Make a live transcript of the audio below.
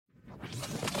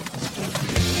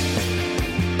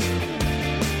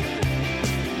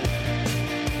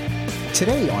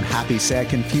Today on Happy, Sad,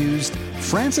 Confused,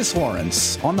 Francis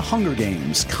Lawrence on the Hunger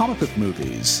Games, comic book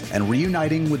movies, and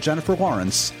reuniting with Jennifer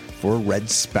Lawrence for Red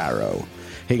Sparrow.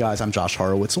 Hey guys, I'm Josh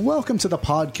Horowitz. Welcome to the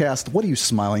podcast. What are you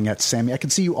smiling at, Sammy? I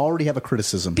can see you already have a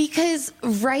criticism. Because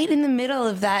right in the middle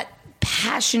of that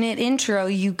passionate intro,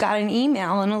 you got an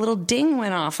email and a little ding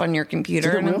went off on your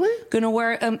computer. Did it really? I'm going to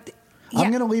wear... I'm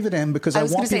going to leave it in because I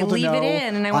want people to know leave it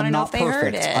in, and I want to know if they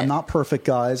heard it. I'm not perfect,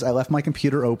 guys. I left my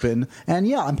computer open, and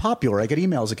yeah, I'm popular. I get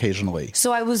emails occasionally.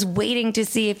 So I was waiting to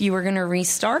see if you were going to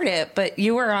restart it, but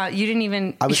you were you didn't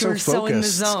even. I was you were so in the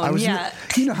focused. zone. Yeah,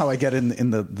 you know how I get in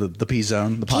the P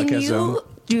zone, the podcast zone. Can you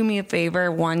do me a favor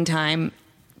one time?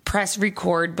 Press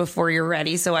record before you're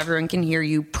ready, so everyone can hear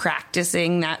you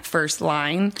practicing that first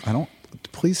line.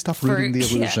 Please stop reading the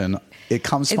illusion. Yeah. It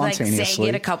comes spontaneously. It's like saying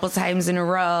it a couple times in a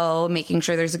row, making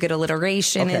sure there's a good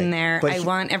alliteration in there. I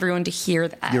want everyone to hear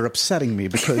that. You're upsetting me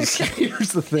because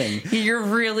here's the thing. You're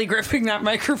really gripping that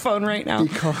microphone right now.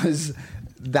 Because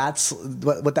that's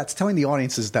what that's telling the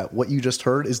audience is that what you just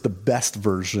heard is the best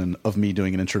version of me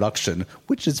doing an introduction,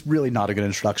 which is really not a good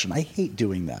introduction. I hate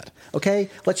doing that. Okay?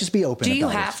 Let's just be open about it. Do you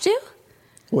have to?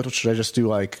 What should I just do,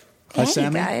 like, hi,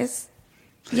 Sammy? Guys.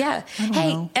 Yeah.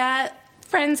 Hey,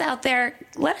 friends out there,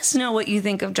 let us know what you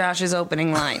think of Josh's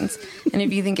opening lines. And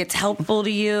if you think it's helpful to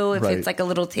you, if it's like a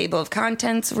little table of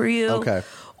contents for you,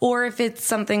 or if it's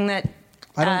something that,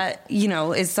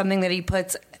 is something that he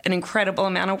puts an incredible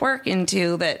amount of work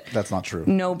into that's not true.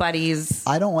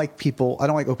 I don't like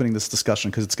opening this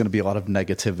discussion because it's going to be a lot of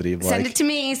negativity. Send it to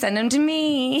me. Send them to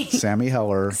me. Sammy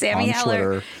Heller on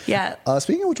Twitter. Yeah.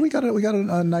 Speaking of which, we got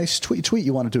a nice tweet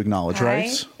you wanted to acknowledge, right?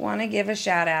 I want to give a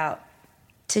shout out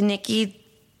to Nikki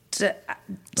oh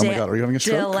my God, are you having a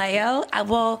stroke? DeLeo.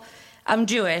 Well, I'm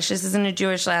Jewish. This isn't a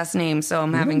Jewish last name, so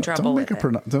I'm having trouble with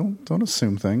it. Don't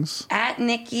assume things. At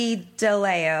Nikki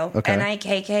DeLeo,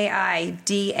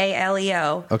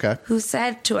 NIKKIDALEO, who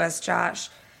said to us, Josh,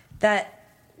 that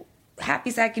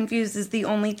Happy, Sad, Confused is the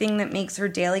only thing that makes her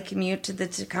daily commute to the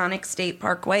Taconic State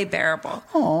Parkway bearable.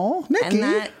 Oh,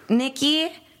 Nikki. Nikki,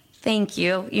 thank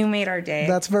you. You made our day.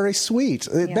 That's very sweet.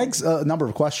 It begs a number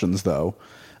of questions, though.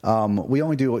 We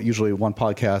only do usually one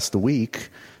podcast a week.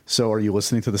 So are you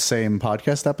listening to the same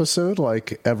podcast episode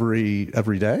like every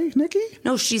day, Nikki?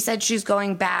 No, she said she's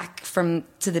going back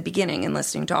to the beginning and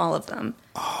listening to all of them.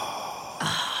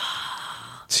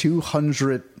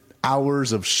 200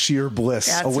 hours of sheer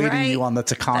bliss awaiting you on the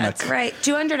Taconic. That's right.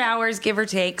 200 hours, give or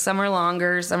take. Some are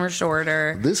longer, some are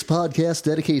shorter. This podcast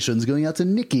dedication is going out to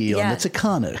Nikki on the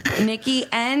Taconic. Nikki,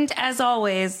 and as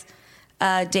always,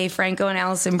 Dave Franco and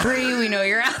Allison Brie, we know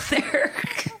you're out there.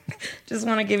 Just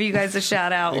want to give you guys a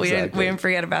shout out. Exactly. We didn't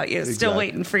forget about you. Still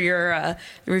waiting for your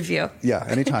review. Yeah,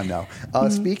 anytime now.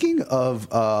 Speaking of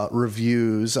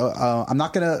reviews, I'm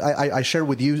not going to... I shared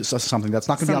with you something that's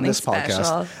not going to be on this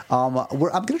podcast. I'm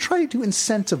going to try to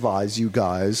incentivize you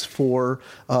guys for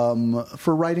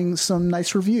writing some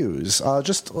nice reviews.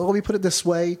 Just let me put it this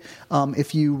way.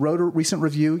 If you wrote a recent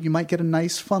review, you might get a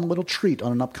nice, fun little treat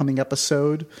on an upcoming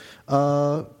episode,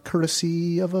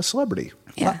 courtesy of a celebrity.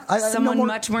 Yeah, someone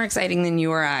much more exciting than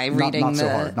you or I reading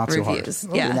the reviews. So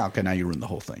hard. Yeah. Now you ruined the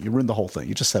whole thing.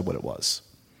 You just said what it was.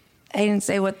 I didn't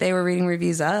say what they were reading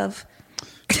reviews of.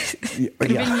 Could have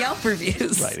been Yelp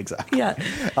reviews. Right, exactly. Yeah.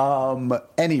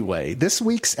 Anyway,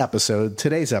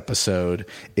 today's episode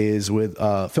is with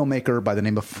a filmmaker by the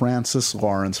name of Francis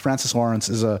Lawrence. Francis Lawrence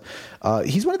is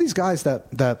he's one of these guys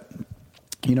that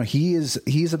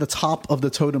he's at the top of the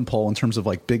totem pole in terms of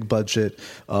like big budget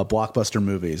blockbuster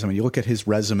movies. I mean, you look at his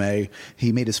resume.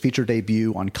 He made his feature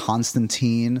debut on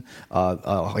Constantine,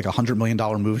 like $100 million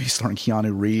movie starring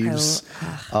Keanu Reeves.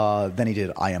 Then he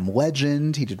did I Am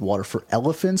Legend. He did Water for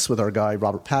Elephants with our guy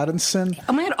Robert Pattinson.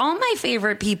 Oh my God, all my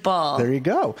favorite people. There you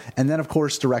go. And then, of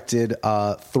course, directed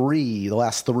the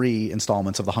last three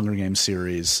installments of the Hunger Games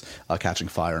series, Catching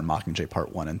Fire and Mockingjay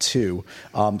Part 1 and 2.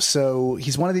 So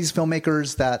he's one of these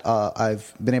filmmakers that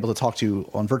I've been able to talk to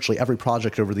on virtually every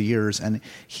project over the years, and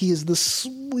he is the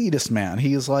sweetest man.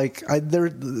 He is like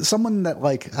someone that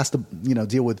like has to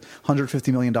deal with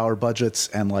 $150 million budgets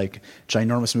and like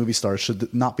ginormous movie stars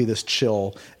should not be this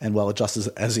chill and well adjusted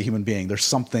as a human being. There's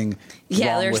something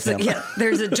wrong with him.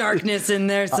 There's a darkness in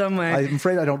there somewhere. I'm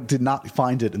afraid I did not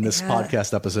find it in this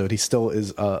podcast episode. He still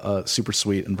is super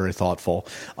sweet and very thoughtful.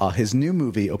 His new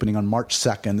movie opening on March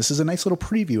 2nd. This is a nice little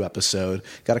preview episode.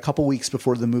 Got a couple weeks before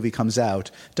before the movie comes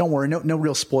out. Don't worry, no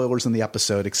real spoilers in the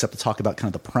episode except to talk about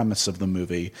kind of the premise of the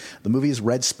movie. The movie is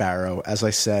Red Sparrow. As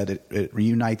I said, it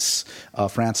reunites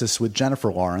Frances with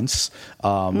Jennifer Lawrence.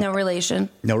 No relation.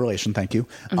 No relation, thank you.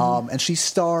 And she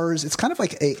stars, it's kind of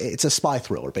like it's a spy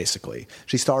thriller, basically.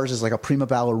 She stars as like a prima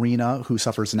ballerina who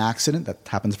suffers an accident that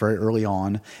happens very early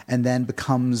on and then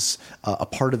becomes a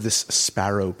part of this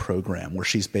Sparrow program where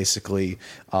she's basically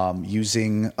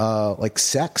using like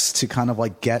sex to kind of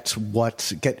like get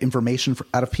information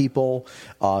out of people.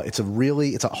 It's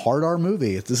a hard R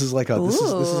movie. This is like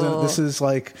this is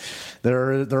like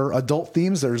there are adult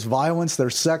themes. There's violence.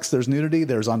 There's sex. There's nudity.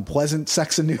 There's unpleasant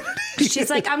sex and nudity. She's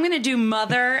like, I'm going to do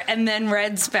Mother and then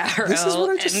Red Sparrow. This is what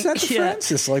I just said to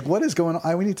Frances. Like, what is going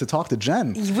on? We need to talk to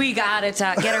Jen. We got to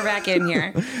talk. Get her back in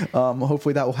here.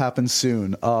 Hopefully that will happen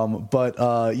soon.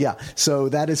 Yeah. So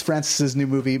that is Frances's new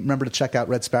movie. Remember to check out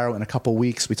Red Sparrow in a couple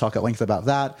weeks. We talk at length about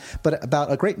that, but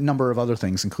about a great number of other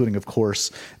things, including, of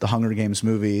course, the Hunger Games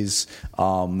movies.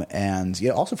 And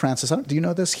yeah, also Frances, do you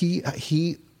know this?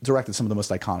 He directed some of the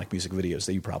most iconic music videos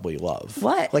that you probably love.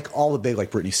 What? Like all the big like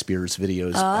Britney Spears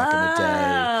videos back in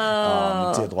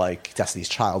the day. Did like Destiny's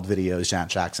Child videos, Janet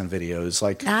Jackson videos.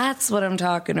 Like that's what I'm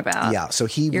talking about. Yeah. So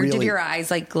did your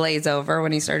eyes like glaze over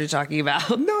when he started talking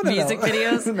about music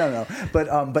videos? No.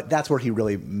 But that's where he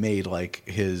really made like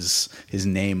his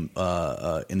name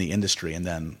in the industry, and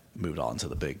then moved on to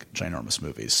the big ginormous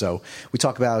movies. So we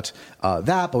talk about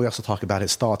that, but we also talk about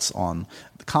his thoughts on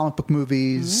the comic book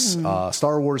movies,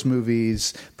 Star Wars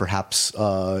movies, perhaps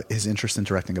his interest in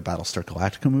directing a Battlestar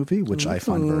Galactica movie, which I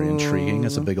find very intriguing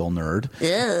as a big old nerd. Ew,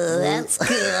 that's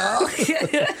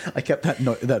cool. I kept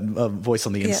that voice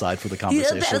on the inside for the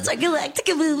conversation. Yeah, Battlestar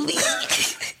Galactica movie.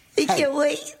 I can't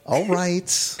wait. All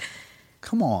right.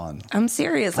 Come on. I'm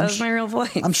serious. That was my real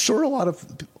voice. I'm sure a lot of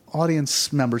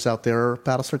audience members out there are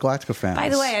Battlestar Galactica fans. By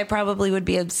the way, I probably would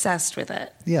be obsessed with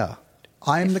it. Yeah.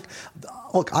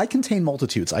 Look, I contain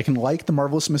multitudes. I can like The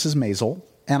Marvelous Mrs. Maisel,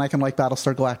 and I can like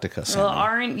Battlestar Galactica. Sammy. Well,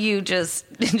 aren't you just...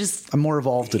 I'm more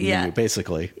evolved than you,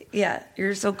 basically. Yeah,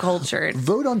 you're so cultured.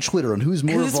 Vote on Twitter on who's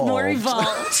more evolved. Who's more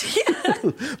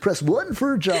evolved. Press 1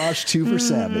 for Josh, 2 for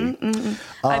Sammy.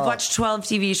 I've watched 12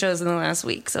 TV shows in the last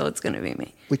week, so it's going to be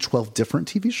me. Wait, 12 different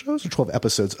TV shows or 12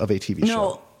 episodes of a TV show?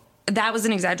 No. That was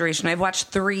an exaggeration. I've watched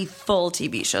 3 full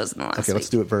TV shows in the last week. Okay, let's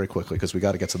do it very quickly because we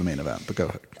got to get to the main event. But go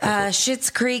ahead. Schitt's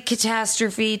Creek,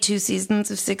 Catastrophe, 2 seasons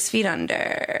of 6 Feet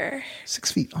Under.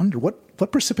 6 Feet Under?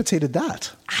 What precipitated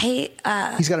that?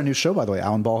 He's got a new show, by the way.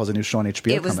 Alan Ball has a new show on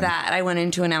HBO. It was coming. That. I went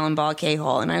into an Alan Ball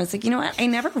K-hole, and I was like, you know what? I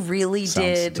never really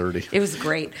did. Dirty. It was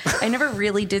great. I never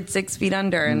really did 6 Feet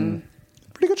Under. And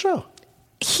pretty good show.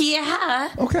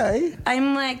 Yeah. Okay.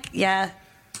 I'm like, yeah.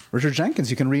 Richard Jenkins.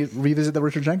 You can revisit the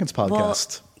Richard Jenkins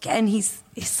podcast. Well, and he's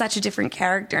such a different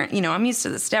character. You know, I'm used to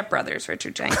the Step Brothers,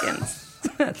 Richard Jenkins.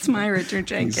 That's my Richard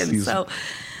Jenkins.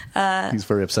 He's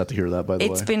very upset to hear that, by the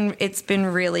way. It's been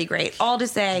really great. All to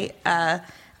say,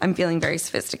 I'm feeling very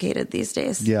sophisticated these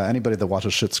days. Yeah, anybody that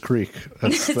watches Schitt's Creek.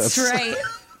 That's right.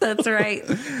 That's right.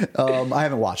 I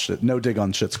haven't watched it. No dig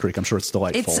on Schitt's Creek. I'm sure it's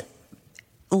delightful. It's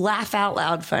laugh out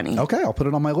loud funny. Okay, I'll put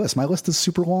it on my list. My list is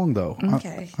super long, though.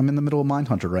 Okay. I'm in the middle of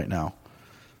Mindhunter right now.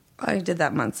 I did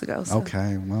that months ago. So.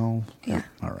 Okay, well, yeah.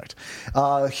 All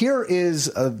right. Here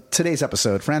is today's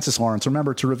episode. Frances Lawrence,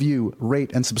 remember to review,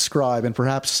 rate, and subscribe, and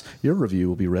perhaps your review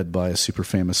will be read by a super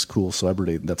famous, cool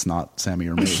celebrity that's not Sammy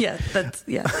or me. Yeah.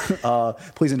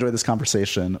 Please enjoy this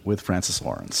conversation with Frances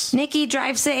Lawrence. Nikki,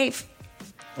 drive safe.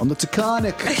 On the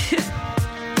Taconic.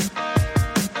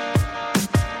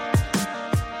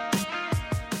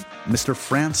 Mr.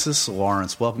 Frances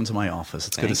Lawrence, welcome to my office.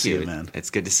 It's good to see you, man. It's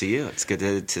good to see you. It's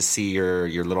good to see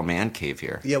your little man cave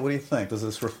here. Yeah, what do you think? Does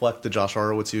this reflect the Josh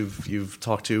Horowitz you've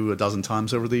talked to a dozen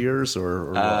times over the years,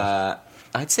 or what?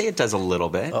 I'd say it does a little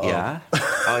bit. Uh-oh. Yeah.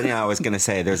 Oh, yeah. I was going to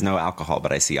say there's no alcohol,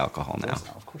 but I see alcohol now.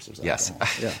 Of course, there's alcohol.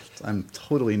 Yes. Yeah, I'm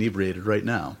totally inebriated right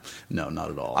now. No, not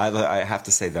at all. I have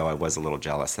to say though, I was a little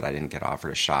jealous that I didn't get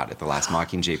offered a shot at the last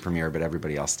Mockingjay premiere, but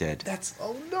everybody else did.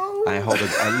 Oh no. I hold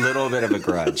a little bit of a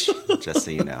grudge, just so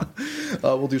you know.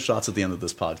 We'll do shots at the end of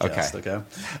this podcast.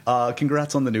 Okay.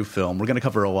 Congrats on the new film. We're going to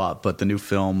cover a lot, but the new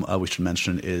film we should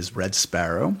mention is Red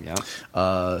Sparrow.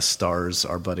 Yeah. Stars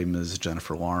our buddy Ms.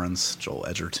 Jennifer Lawrence, Joel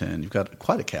Edgerton. You've got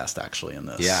quite a cast actually in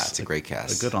this. Yeah, it's a great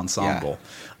cast. A good ensemble.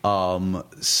 Yeah.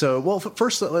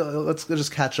 First, let's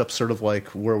just catch up sort of like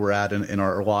where we're at in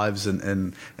our lives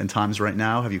and times right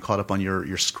now. Have you caught up on your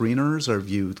screeners, or have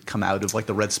you come out of like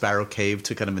the Red Sparrow cave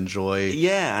to kind of enjoy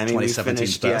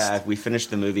 2017's best? We finished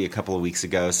the movie a couple of weeks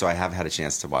ago, so I have had a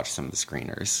chance to watch some of the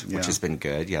screeners, which has been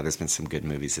good. Yeah, there's been some good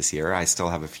movies this year. I still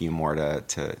have a few more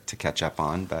to catch up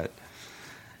on, but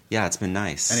Yeah, it's been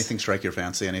nice. Anything strike your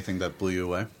fancy? Anything that blew you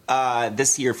away?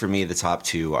 This year, for me, the top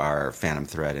two are Phantom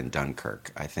Thread and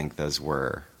Dunkirk. I think those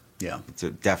were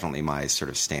definitely my sort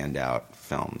of standout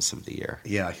films of the year.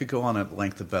 Yeah, I could go on at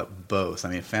length about both. I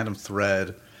mean, Phantom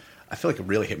Thread, I feel like it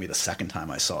really hit me the second time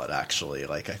I saw it, actually.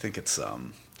 Like, I think it's...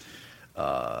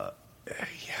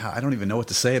 I don't even know what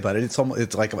to say about it. It's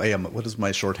like what has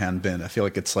my shorthand been? I feel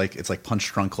like it's like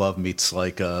Punch Drunk Love meets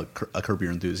like a Curb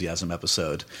Your Enthusiasm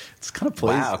episode. It's kind of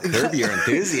plays. Wow, Curb Your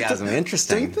Enthusiasm,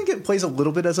 interesting. Do you think it plays a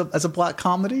little bit as a black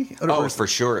comedy? Oh, for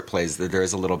sure, it plays. There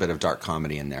is a little bit of dark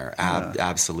comedy in there.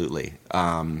 Absolutely.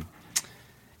 And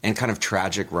kind of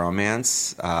tragic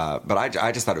romance. But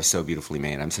I just thought it was so beautifully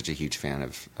made. I'm such a huge fan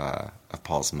of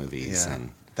Paul's movies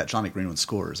and. That Johnny Greenwood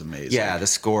score is amazing. Yeah, the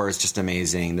score is just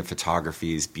amazing. The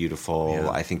photography is beautiful. Yeah.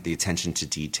 I think the attention to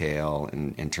detail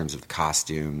in terms of the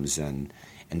costumes and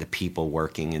the people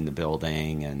working in the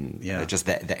building and just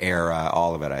the era,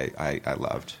 all of it I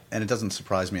loved. And it doesn't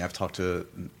surprise me. I've talked to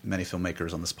many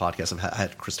filmmakers on this podcast. I've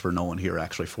had Christopher Nolan here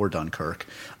actually for Dunkirk.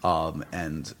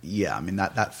 And yeah, I mean,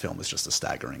 that film is just a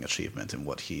staggering achievement in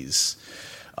what he's...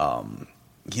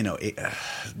 the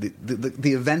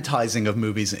eventizing of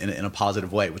movies in a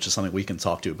positive way, which is something we can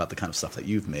talk to about the kind of stuff that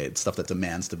you've made, stuff that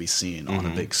demands to be seen on a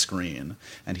big screen.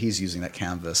 And he's using that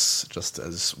canvas just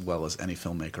as well as any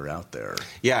filmmaker out there.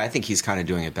 Yeah, I think he's kind of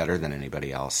doing it better than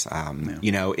anybody else.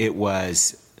 It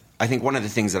was... I think one of the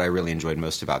things that I really enjoyed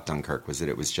most about Dunkirk was that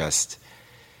it was just...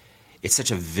 It's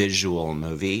such a visual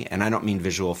movie, and I don't mean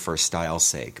visual for style's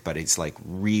sake, but it's like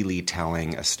really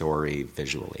telling a story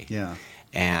visually. Yeah.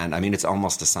 And I mean, it's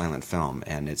almost a silent film,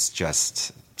 and it's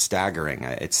just staggering.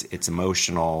 It's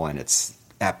emotional, and it's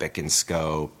epic in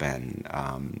scope, and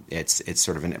it's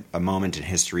sort of a moment in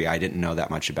history I didn't know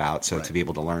that much about. So to be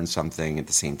able to learn something at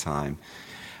the same time,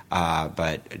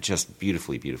 but just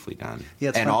beautifully, beautifully done.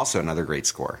 Yeah, and also another great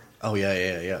score. Oh,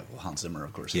 yeah. Well, Hans Zimmer,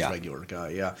 of course, is a regular guy,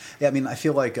 yeah. I mean, I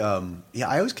feel like, I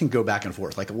always can go back and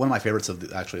forth. Like, one of my favorites of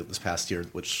this past year,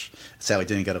 which sadly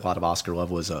didn't get a lot of Oscar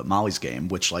love, was Molly's Game,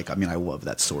 which, I love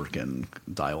that Sorkin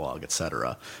dialogue, et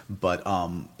cetera. But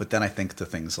then I think to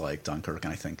things like Dunkirk,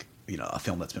 and I think, a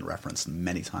film that's been referenced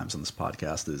many times on this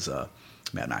podcast is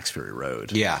Mad Max Fury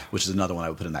Road. Yeah. Which is another one I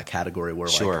would put in that category where,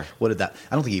 what did that...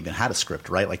 I don't think he even had a script,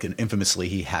 right? Like, infamously,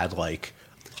 he had,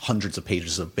 hundreds of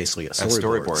pages of basically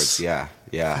storyboards. Yeah.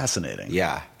 Fascinating.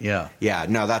 Yeah.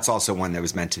 No, that's also one that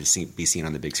was meant to be seen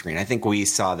on the big screen. I think we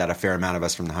saw that, a fair amount of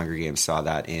us from the Hunger Games saw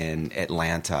that in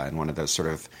Atlanta, in one of those sort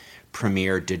of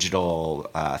premier digital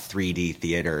 3D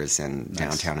theaters in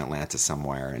downtown Atlanta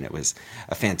somewhere, and it was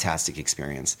a fantastic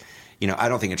experience. I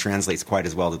don't think it translates quite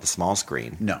as well to the small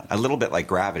screen. No. A little bit like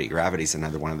Gravity. Gravity's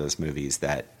another one of those movies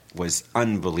that was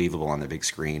unbelievable on the big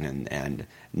screen and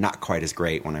not quite as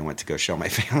great when I went to go show my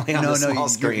family on the small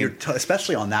screen.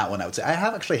 Especially on that one, I would say. I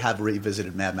have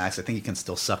revisited Mad Max. I think it can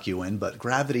still suck you in, but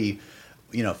Gravity,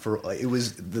 it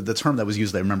was the term that was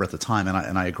used. I remember at the time,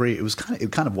 and I agree.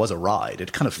 It kind of was a ride.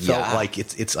 It kind of felt like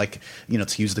it's like,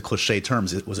 to use the cliche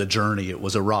terms, it was a journey, it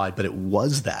was a ride, but it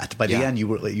was that. By the end,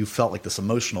 you felt like this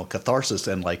emotional catharsis,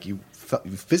 and you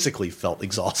physically felt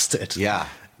exhausted. Yeah.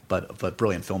 But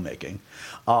brilliant filmmaking.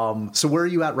 So where are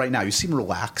you at right now? You seem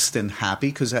relaxed and happy,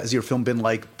 because has your film been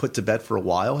put to bed for a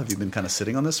while? Have you been kind of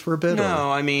sitting on this for a bit? No,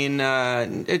 or? I mean,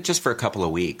 just for a couple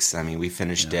of weeks. I mean, we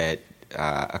finished it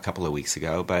a couple of weeks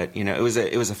ago, but it was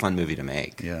a fun movie to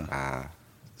make. Yeah.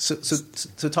 So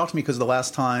talk to me, because the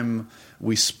last time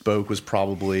we spoke was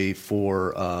probably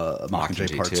for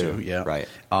Mockingjay Part 2. Yeah, right.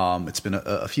 It's been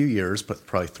a few years, but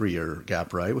probably 3-year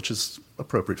gap, right? Which is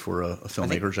appropriate for a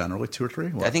filmmaker generally, 2 or 3.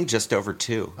 What? I think just over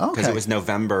 2, because it was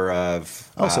November of.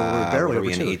 So we're barely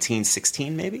over 2. 18,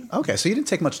 16 maybe. Okay, so you didn't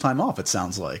take much time off. It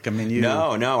sounds like. I mean,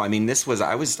 No. I mean,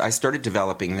 I started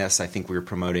developing this. I think we were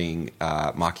promoting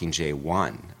Mockingjay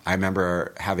 1. I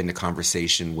remember having the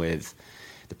conversation with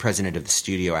the president of the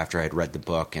studio after I had read the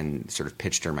book and sort of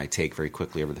pitched her my take very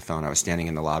quickly over the phone. I was standing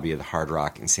in the lobby of the Hard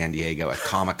Rock in San Diego at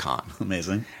Comic-Con.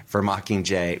 Amazing. For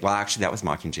Mockingjay. Well, actually, that was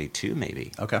Mockingjay 2,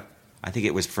 maybe. Okay. I think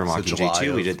it was for Mockingjay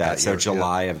 2 we did that. So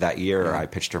July of that year, I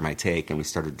pitched her my take, and we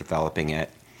started developing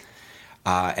it.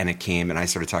 And it came, and I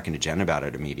started talking to Jen about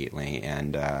it immediately,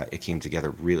 and it came together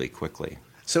really quickly.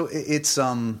 So it's...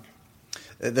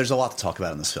 there's a lot to talk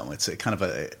about in this film. It's kind of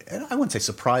I wouldn't say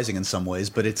surprising in some ways,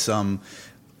 but it's...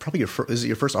 probably is it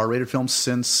your first R-rated film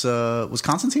since was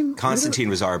Constantine? Constantine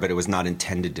was R, but it was not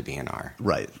intended to be an R.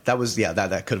 Right. That was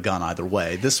that could have gone either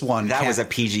way. This one was a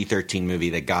PG-13 movie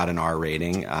that got an R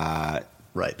rating.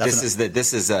 Right. This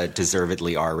is a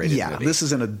deservedly R-rated movie. This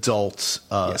is an adult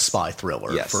spy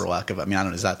thriller, for lack of. I mean, I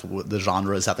don't know. Is that the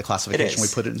genre? Is that the classification we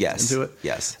put into it?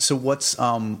 Yes. So what's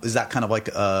is that kind of like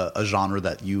a genre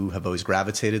that you have always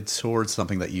gravitated towards?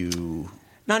 Something that you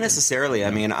not necessarily.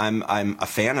 I mean, I'm a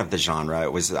fan of the genre.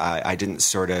 It was I didn't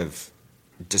sort of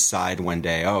decide one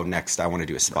day, next I want to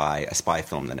do a spy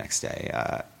film the next day.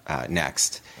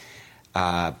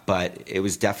 But it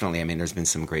was definitely, I mean, there's been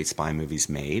some great spy movies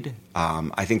made.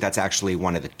 I think that's actually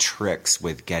one of the tricks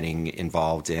with getting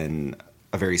involved in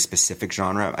a very specific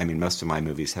genre. I mean, most of my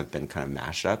movies have been kind of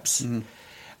mashups,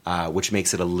 which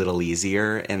makes it a little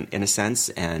easier in a sense,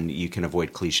 and you can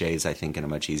avoid cliches, I think, in a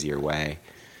much easier way.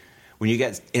 When you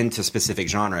get into specific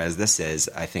genre, as this is,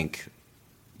 I think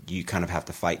you kind of have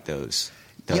to fight those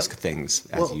things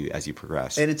as you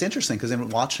progress. And it's interesting because in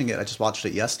watching it, I just watched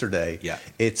it yesterday. Yeah,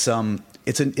 I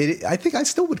think I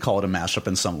still would call it a mashup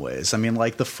in some ways. I mean,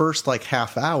 like the first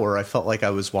half hour, I felt like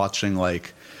I was watching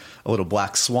like a little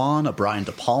Black Swan, a Brian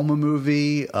De Palma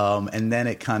movie, and then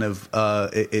it kind of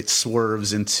it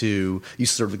swerves into, you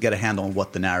sort of get a handle on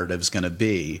what the narrative is going to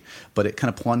be, but it kind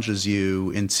of plunges you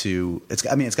into it's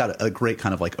got a great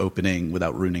kind of like opening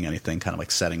without ruining anything, kind of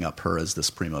like setting up her as this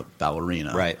prima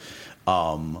ballerina, right?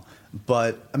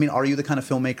 But I mean, are you the kind of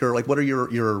filmmaker, like what are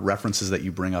your references that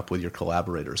you bring up with your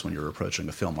collaborators when you're approaching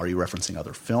a film? Are you referencing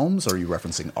other films? Are you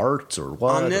referencing art or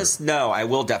what? On this, no, I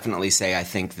will definitely say I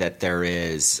think that there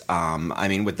is, I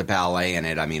mean, with the ballet in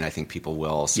it, I mean, I think people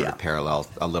will sort of parallel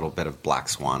a little bit of Black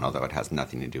Swan, although it has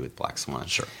nothing to do with Black Swan.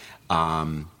 Sure.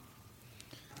 I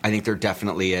think there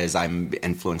definitely is. I'm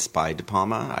influenced by De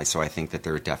Palma, so I think that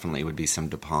there definitely would be some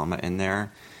De Palma in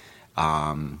there.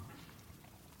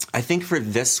 I think for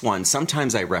this one,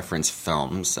 sometimes I reference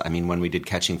films. I mean, when we did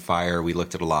Catching Fire, we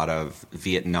looked at a lot of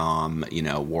Vietnam,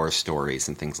 war stories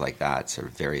and things like that, sort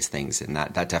of various things, and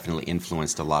that definitely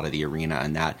influenced a lot of the arena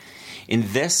and that. In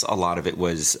this, a lot of it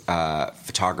was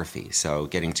photography, so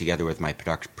getting together with my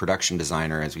production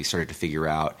designer as we started to figure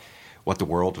out what the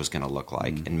world was going to look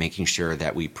like and making sure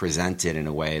that we present it in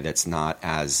a way that's not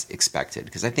as expected.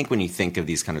 Because I think when you think of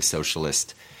these kind of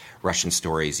socialist Russian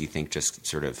stories, you think just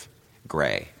sort of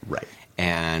gray. Right.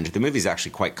 And the movie's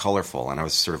actually quite colorful, and I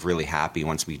was sort of really happy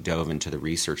once we dove into the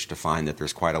research to find that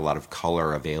there's quite a lot of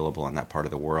color available in that part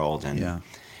of the world,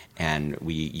 and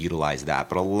we utilized that.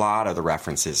 But a lot of the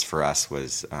references for us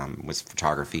was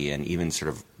photography and even sort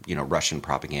of Russian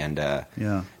propaganda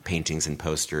paintings and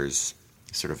posters,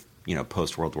 sort of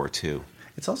post World War II.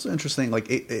 It's also interesting, like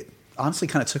it honestly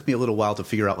kind of took me a little while to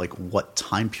figure out like what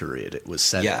time period it was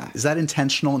set in. Is that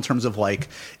intentional in terms of like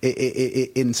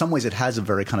it in some ways it has a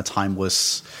very kind of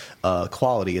timeless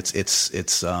quality.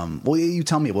 It's well, you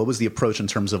tell me, what was the approach in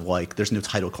terms of like there's no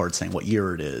title card saying what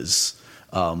year it is?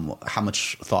 How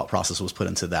much thought process was put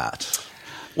into that?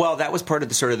 Well, that was part of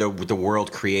the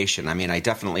world creation. I mean, I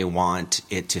definitely want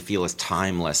it to feel as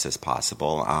timeless as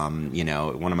possible.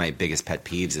 One of my biggest pet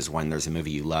peeves is when there's a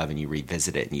movie you love and you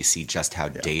revisit it and you see just how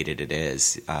dated it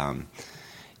is.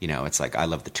 It's like, I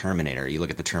love The Terminator. You look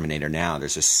at The Terminator now,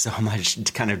 there's just so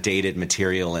much kind of dated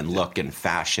material and look and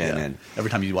fashion. And every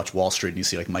time you watch Wall Street and you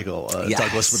see like Michael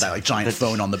Douglas with that like giant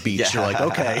phone on the beach, you're like,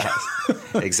 okay.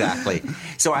 Exactly.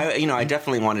 So I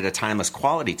definitely wanted a timeless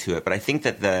quality to it, but I think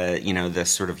that the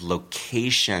sort of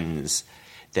locations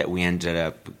that we ended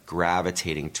up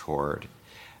gravitating toward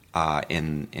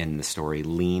in the story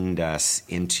leaned us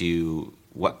into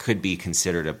what could be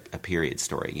considered a period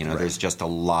story. There's just a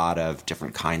lot of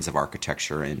different kinds of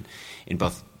architecture in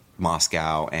both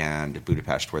Moscow and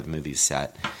Budapest where the movie's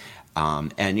set.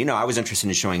 And I was interested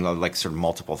in showing like sort of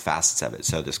multiple facets of it.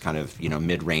 So this kind of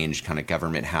mid-range kind of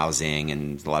government housing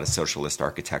and a lot of socialist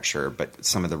architecture, but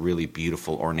some of the really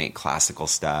beautiful ornate classical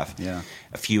stuff. Yeah.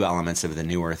 A few elements of the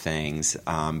newer things,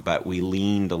 but we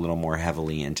leaned a little more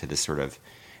heavily into this sort of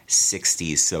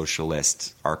 60s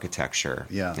socialist architecture.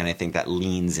 Yeah. And I think that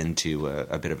leans into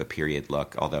a bit of a period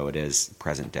look, although it is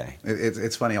present day.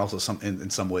 It's funny also in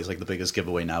some ways, like the biggest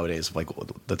giveaway nowadays of like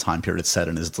the time period it's set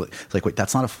in is like, wait,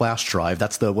 that's not a flash drive.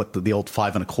 That's the old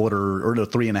 5 1/4 or the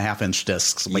 3.5 inch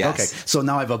discs. I'm like, okay, so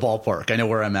now I have a ballpark. I know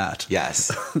where I'm at.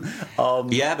 Yes. But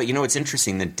it's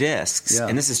interesting. The discs,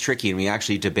 and this is tricky, and we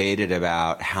actually debated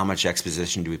about how much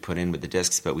exposition do we put in with the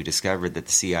discs, but we discovered that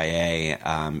the CIA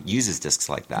uses discs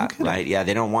like that. Okay. Right? Yeah,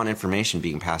 they don't want information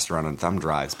being passed around on thumb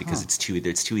drives because it's too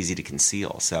easy to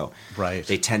conceal. So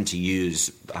they tend to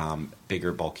use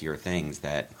bigger, bulkier things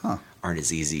that aren't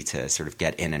as easy to sort of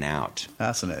get in and out.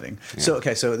 Fascinating.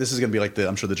 Yeah. So this is going to be like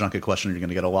I'm sure the junket question you're going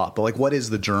to get a lot, but like what is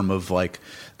the germ of like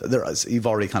you've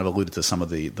already kind of alluded to some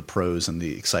of the pros and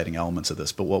the exciting elements of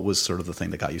this, but what was sort of the thing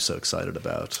that got you so excited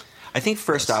about? I think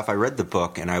first off, I read the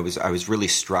book and I was really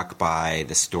struck by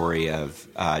the story of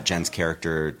Jen's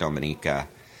character, Dominica.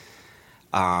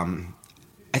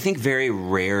 I think very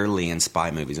rarely in spy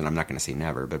movies, and I'm not going to say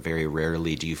never, but very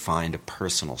rarely do you find a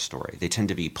personal story. They tend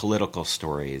to be political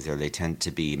stories, or they tend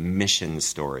to be mission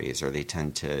stories, or they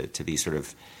tend to be sort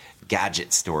of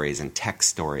gadget stories and tech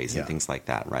stories and things like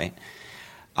that, right?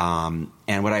 And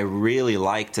what I really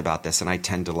liked about this, and I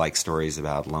tend to like stories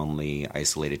about lonely,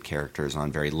 isolated characters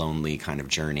on very lonely kind of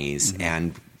journeys,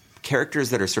 and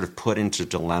characters that are sort of put into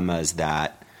dilemmas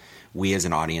that we as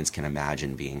an audience can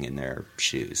imagine being in their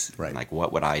shoes. Right. Like,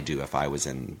 what would I do if I was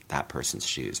in that person's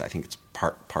shoes? I think it's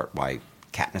part why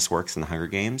Katniss works in the Hunger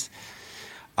Games,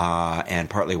 and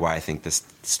partly why I think this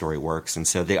story works. And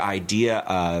so the idea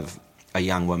of a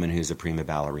young woman who's a prima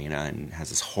ballerina and has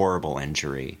this horrible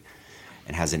injury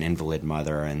and has an invalid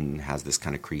mother and has this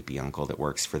kind of creepy uncle that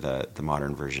works for the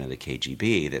modern version of the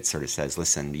KGB that sort of says,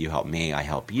 listen, you help me, I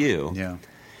help you. Yeah.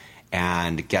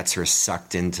 And gets her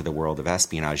sucked into the world of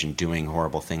espionage and doing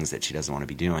horrible things that she doesn't want to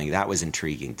be doing. That was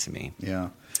intriguing to me. Yeah.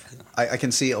 I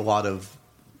can see a lot of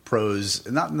pros,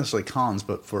 not necessarily cons,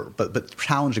 but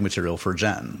challenging material for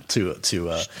Jen to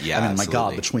I mean, my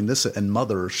God, between this and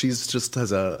Mother, she's just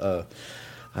has I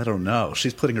don't know.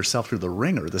 She's putting herself through the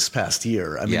ringer this past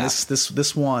year. I mean,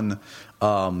 this one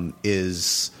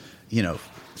is,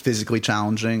 physically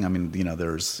challenging. I mean,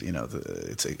 there's,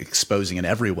 it's exposing in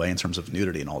every way in terms of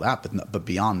nudity and all that. But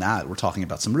beyond that, we're talking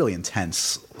about some really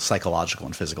intense psychological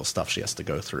and physical stuff she has to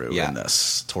go through in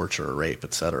this, torture, rape,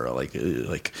 etc. Like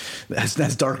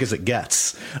as dark as it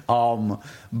gets.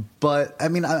 But I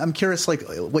mean, I'm curious, like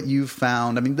what you've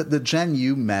found. I mean, the Jen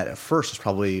you met at first was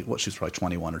probably she was probably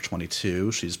 21 or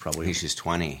 22. She's probably, I think she's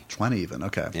 20 even.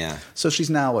 Okay. Yeah. So she's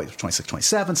now like 26,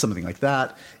 27, something like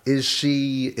that. Is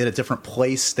she in a different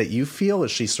place that you feel?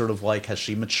 Is she sort of like, has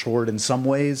she matured in some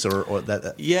ways, or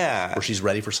that? Yeah. Or she's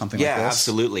ready for something like this? Yeah,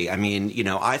 absolutely. I mean,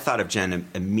 I thought of Jen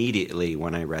immediately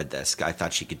when I read this. I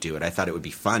thought she could do it. I thought it would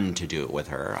be fun to do it with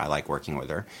her. I like working with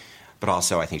her. But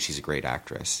also, I think she's a great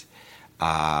actress.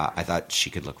 I thought she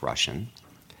could look Russian.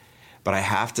 But I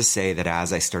have to say that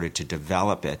as I started to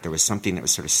develop it, there was something that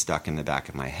was sort of stuck in the back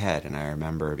of my head. And I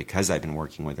remember, because I've been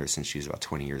working with her since she was about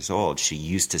 20 years old, she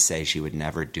used to say she would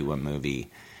never do a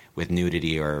movie with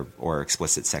nudity or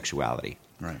explicit sexuality.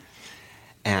 Right.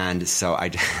 And so I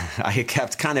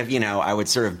kept kind of, I would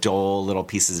sort of dole little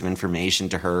pieces of information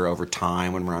to her over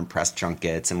time when we're on press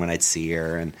junkets and when I'd see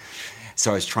her. And so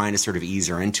I was trying to sort of ease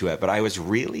her into it. But I was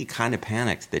really kind of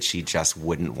panicked that she just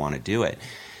wouldn't want to do it.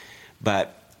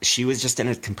 But she was just in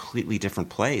a completely different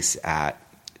place at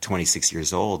 26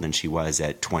 years old than she was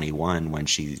at 21 when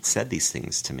she said these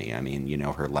things to me. I mean,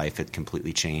 her life had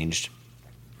completely changed.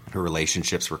 Her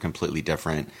relationships were completely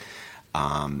different.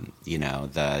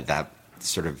 That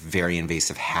sort of very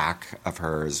invasive hack of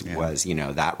hers was,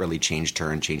 that really changed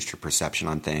her and changed her perception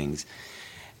on things.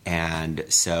 And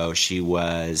so she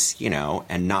was,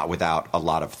 and not without a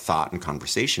lot of thought and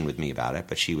conversation with me about it,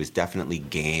 but she was definitely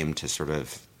game to sort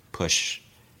of push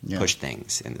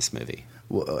things in this movie.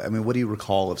 Well, I mean, what do you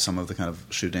recall of some of the kind of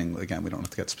shooting? Again, we don't have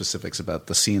to get specifics about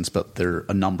the scenes, but there are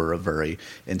a number of very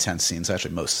intense scenes.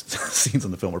 Actually, most scenes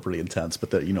in the film are pretty intense,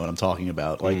 but you know what I'm talking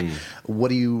about. Like, what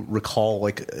do you recall,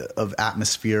 like, of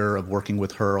atmosphere of working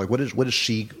with her? Like, what does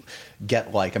she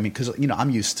get like? I mean, because I'm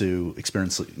used to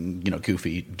experiencing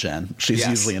goofy Jen. She's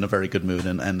usually in a very good mood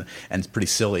and pretty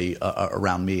silly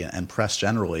around me and press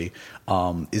generally.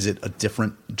 Is it a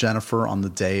different Jennifer on the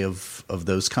day of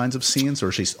those kinds of scenes, or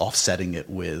is she offsetting it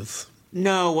with?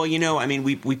 No, well, I mean,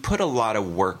 we put a lot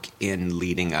of work in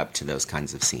leading up to those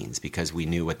kinds of scenes because we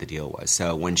knew what the deal was.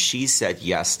 So when she said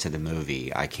yes to the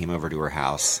movie, I came over to her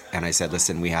house and I said,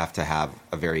 listen, we have to have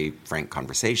a very frank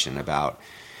conversation about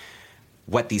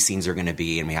what these scenes are going to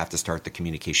be, and we have to start the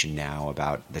communication now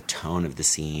about the tone of the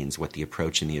scenes, what the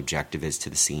approach and the objective is to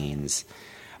the scenes.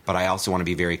 But I also want to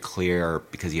be very clear,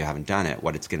 because you haven't done it,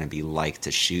 what it's going to be like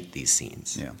to shoot these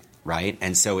scenes. Yeah. Right?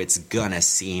 And so it's going to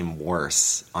seem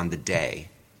worse on the day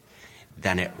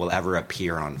than it will ever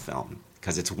appear on film.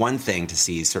 Because it's one thing to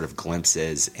see sort of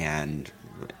glimpses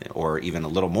or even a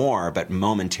little more, but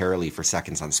momentarily for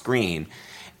seconds on screen.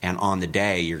 And on the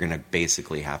day, you're going to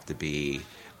basically have to be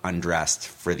undressed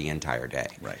for the entire day.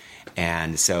 Right.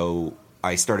 And so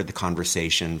I started the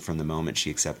conversation from the moment she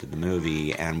accepted the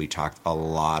movie, and we talked a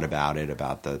lot about it,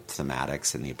 about the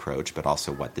thematics and the approach, but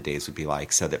also what the days would be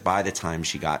like, so that by the time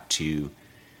she got to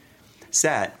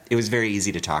set, it was very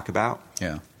easy to talk about.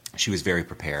 Yeah. She was very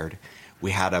prepared.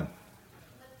 We had a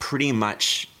pretty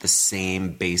much the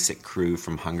same basic crew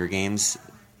from Hunger Games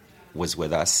was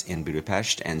with us in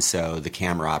Budapest, and so the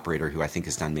camera operator, who I think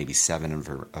has done maybe 7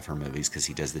 of her movies, because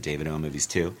he does the David O movies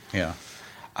too. Yeah.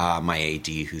 My AD,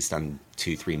 who's done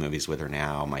 2-3 movies with her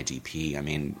now, my DP. I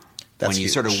mean, That's when you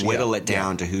huge. sort of whittle it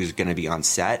down to who's going to be on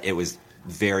set, it was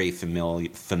very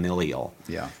familial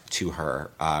to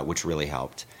her, which really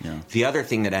helped. Yeah. The other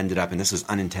thing that ended up, and this was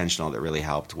unintentional, that really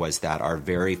helped, was that our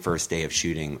very first day of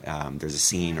shooting, there's a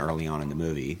scene early on in the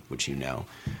movie, which you know,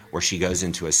 where she goes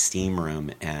into a steam room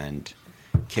and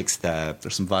kicks the...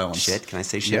 There's some violence. Shit? Can I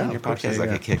say shit on your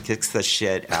podcast? Kicks the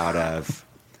shit out of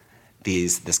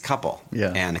this couple.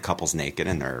 Yeah. And the couple's naked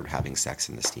and they're having sex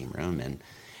in the steam room, and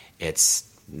it's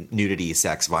nudity,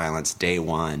 sex, violence, day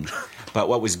one. But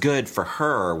what was good for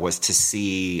her was to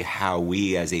see how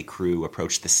we as a crew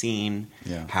approached the scene,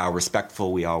 how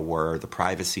respectful we all were, the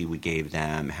privacy we gave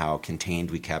them, how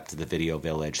contained we kept the video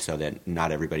village so that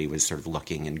not everybody was sort of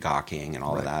looking and gawking and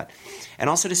all of that. And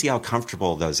also to see how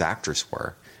comfortable those actors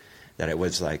were, that it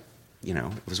was like, you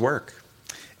know, it was work.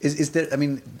 Is there, I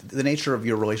mean, the nature of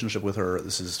your relationship with her,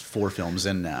 this is 4 films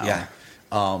in now. Yeah.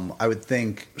 I would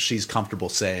think she's comfortable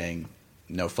saying,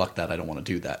 no, fuck that, I don't want to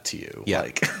do that to you. Yeah.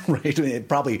 Like, right? I mean, it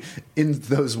probably, in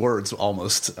those words,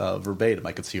 almost verbatim,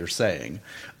 I could see her saying.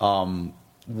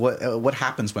 What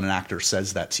happens when an actor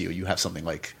says that to you? You have something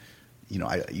like, you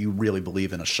know, you really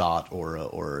believe in a shot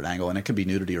or an angle, and it could be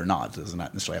nudity or not. It doesn't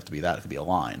necessarily have to be that. It could be a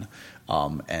line.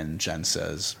 And Jen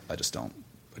says, I just don't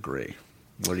agree.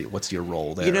 What's your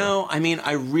role there? You know, I mean,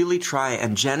 I really try,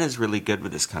 and Jen is really good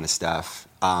with this kind of stuff,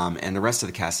 and the rest of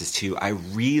the cast is too. I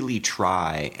really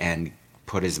try and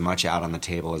put as much out on the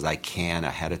table as I can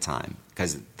ahead of time.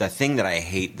 Because the thing that I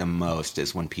hate the most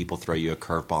is when people throw you a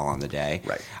curveball on the day.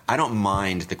 Right. I don't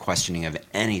mind the questioning of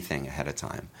anything ahead of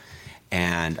time.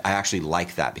 And I actually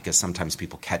like that because sometimes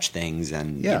people catch things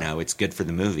and, you know, it's good for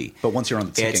the movie. But once you're on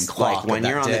the ticking clock. Like when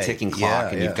you're on the ticking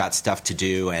clock and you've you've got stuff to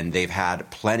do and they've had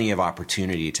plenty of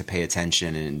opportunity to pay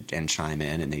attention and chime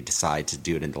in and they decide to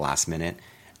do it in the last minute,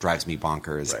 drives me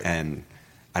bonkers. Right. And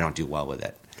I don't do well with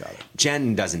it. Got it.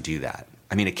 Jen doesn't do that.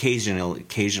 I mean,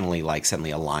 occasionally, like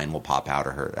suddenly a line will pop out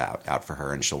out for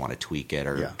her, and she'll want to tweak it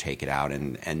or take it out,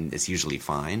 and it's usually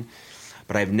fine.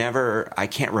 But I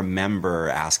can't remember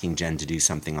asking Jen to do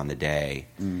something on the day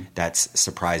that's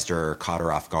surprised her or caught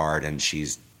her off guard, and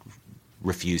she's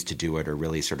refused to do it or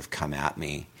really sort of come at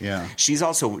me. Yeah.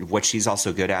 What she's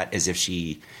also good at is if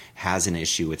she has an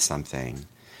issue with something,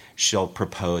 she'll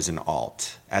propose an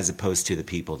alt, as opposed to the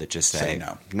people that just say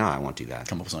no, I won't do that.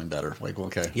 Come up with something better. Like,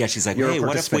 okay. Yeah, she's like, hey,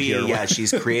 what if we... Here. Yeah,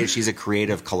 she's a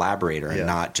creative collaborator and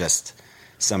not just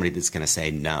somebody that's going to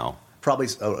say no. Probably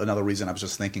another reason I was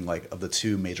just thinking, like, of the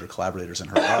 2 major collaborators in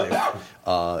her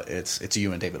life, it's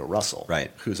you and David O. Russell,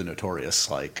 right? Who's a notorious,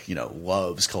 like, you know,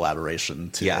 loves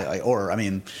collaboration. I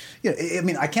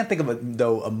can't think of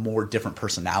a more different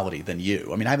personality than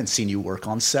you. I mean, I haven't seen you work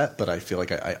on set, but I feel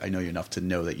like I know you enough to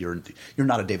know that you're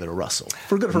not a David O. Russell,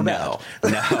 for good or for bad.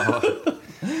 No.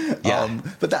 Yeah.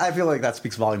 But I feel like that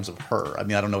speaks volumes of her. I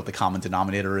mean, I don't know what the common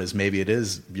denominator is. Maybe it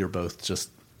is you're both just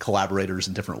collaborators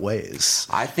in different ways.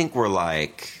 I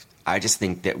just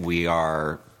think that we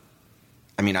are,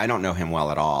 I mean, I don't know him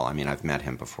well at all. I mean, I've met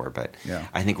him before, but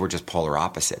I think we're just polar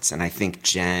opposites. And I think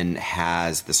Jen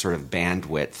has the sort of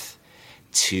bandwidth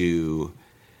to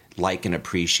like and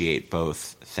appreciate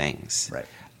both things. Right.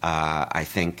 I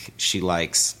think she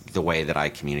likes the way that I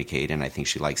communicate, and I think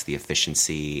she likes the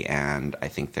efficiency, and I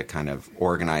think the kind of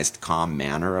organized, calm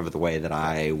manner of the way that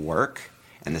I work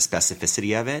and the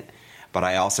specificity of it. But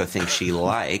I also think she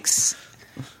likes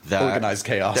the organized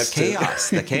chaos.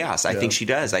 The chaos. I think she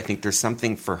does. I think there's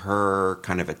something for her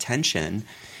kind of attention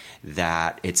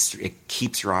that it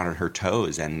keeps her on her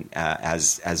toes. And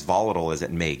as volatile as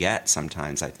it may get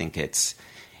sometimes, I think it's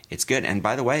good. And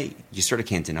by the way, you sort of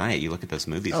can't deny it. You look at those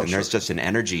movies, and there's just an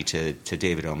energy to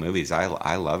David O. movies.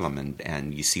 I love them,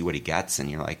 and you see what he gets,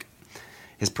 and you're like,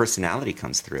 his personality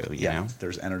comes through, you know?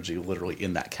 There's energy literally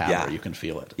in that camera. You can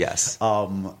feel it. Yes.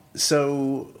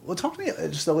 So, talk to me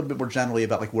just a little bit more generally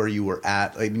about like where you were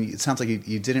at. I mean, it sounds like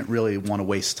you didn't really want to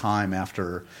waste time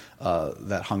after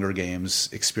that Hunger Games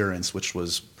experience, which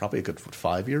was probably a good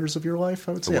 5 years of your life,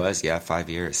 I would say. It was, 5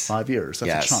 years. 5 years.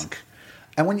 That's a chunk.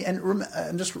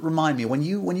 And just remind me, when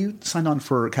you signed on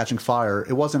for Catching Fire,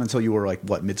 it wasn't until you were like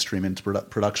midstream into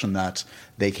production that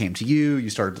they came to you. You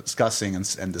started discussing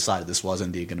and decided this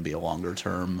wasn't going to be a longer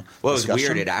term. Well, it was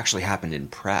weird. It actually happened in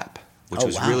prep, which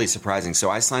was really surprising. So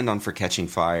I signed on for Catching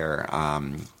Fire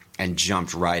and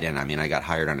jumped right in. I mean, I got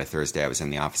hired on a Thursday. I was in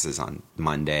the offices on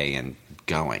Monday and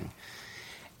going.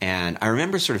 And I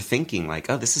remember sort of thinking like,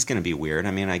 oh, this is going to be weird.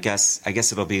 I mean, I guess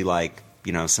it'll be like,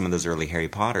 you know, some of those early Harry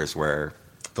Potters where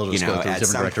they'll just go through at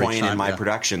some point in my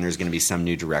production, there's going to be some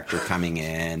new director coming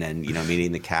in and,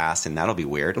 meeting the cast, and that'll be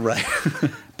weird. Right.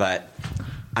 But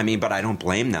I don't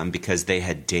blame them because they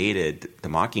had dated the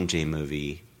Mockingjay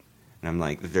movie. And I'm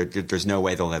like, there's no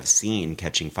way they'll have seen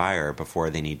Catching Fire before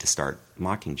they need to start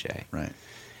Mockingjay. Right.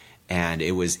 And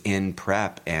it was in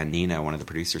prep, and Nina, one of the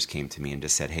producers, came to me and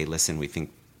just said, hey, listen, we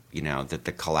think, that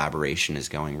the collaboration is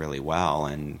going really well.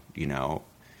 And,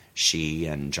 she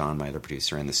and John, my other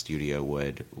producer in the studio,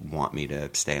 would want me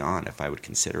to stay on if I would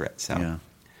consider it. So,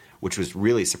 which was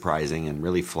really surprising and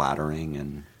really flattering.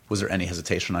 And was there any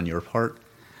hesitation on your part?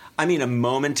 A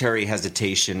momentary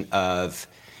hesitation of...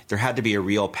 There had to be a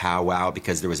real powwow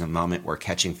because there was a moment where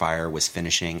Catching Fire was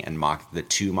finishing and the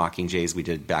two Mockingjays we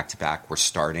did back-to-back were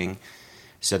starting.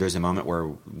 So there's a moment where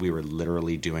we were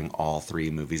literally doing all three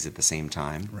movies at the same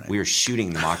time. Right. We were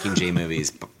shooting the Mockingjay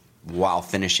movies while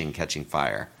finishing Catching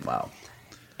Fire. Wow.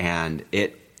 And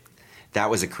that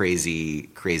was a crazy,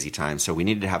 crazy time. So we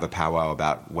needed to have a powwow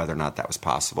about whether or not that was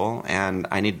possible. And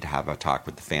I needed to have a talk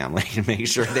with the family to make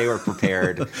sure they were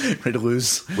prepared. Ready to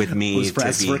lose with me lose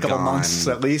friends to be for a couple gone. Months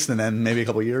at least, and then maybe a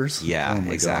couple years. Yeah,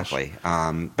 exactly.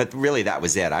 But really, that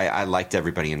was it. I liked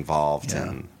everybody involved. Yeah.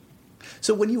 And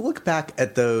so when you look back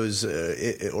at those,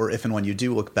 or if and when you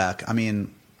do look back,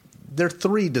 they're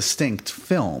three distinct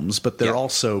films, but they're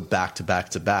also back to back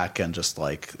to back, and just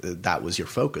like that was your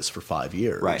focus for 5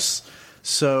 years. Right.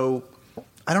 So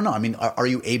I don't know. Are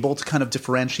you able to kind of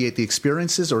differentiate the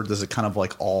experiences, or does it kind of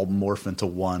like all morph into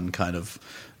one kind of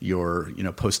your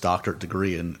postdoctorate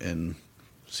degree in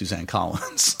Suzanne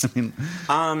Collins?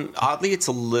 Oddly, it's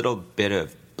a little bit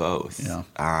of both. Yeah.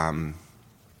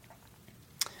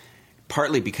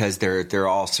 Partly because they're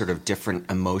all sort of different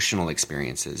emotional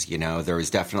experiences. There was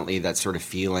definitely that sort of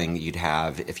feeling you'd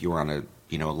have if you were on a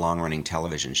long-running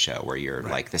television show where you're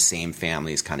like the same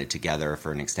family is kind of together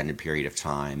for an extended period of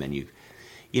time, and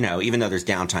even though there's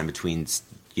downtime between,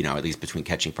 at least between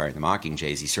Catching Fire and the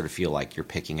Mockingjays, you sort of feel like you're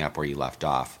picking up where you left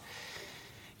off.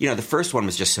 The first one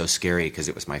was just so scary because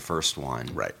it was my first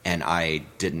one. Right. And I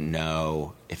didn't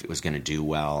know if it was going to do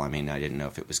well. I didn't know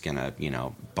if it was going to,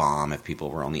 bomb, if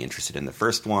people were only interested in the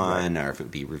first one, or if it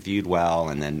would be reviewed well.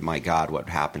 And then, my God, what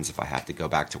happens if I have to go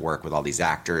back to work with all these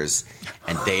actors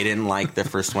and they didn't like the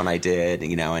first one I did,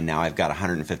 and now I've got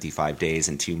 155 days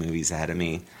and 2 movies ahead of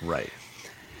me. Right.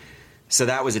 So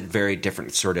that was a very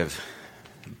different sort of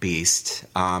beast.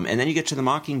 And then you get to the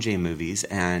Mockingjay movies,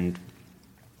 and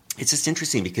it's just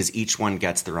interesting because each one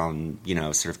gets their own,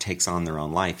 sort of takes on their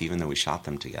own life, even though we shot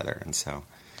them together. And so,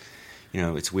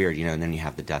 it's weird, and then you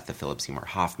have the death of Philip Seymour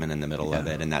Hoffman in the middle of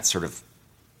it, and that sort of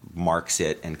marks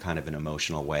it in kind of an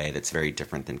emotional way that's very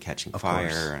different than Catching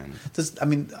Fire.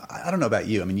 And I don't know about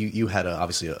you. You had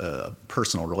obviously a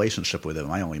personal relationship with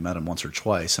him. I only met him once or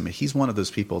twice. He's one of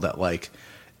those people that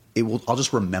I'll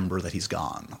just remember that he's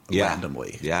gone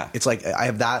randomly. Yeah. It's like I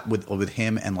have that with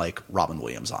him and like Robin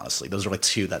Williams, honestly. Those are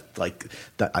two that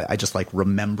I just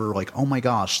remember oh my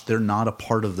gosh, they're not a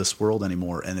part of this world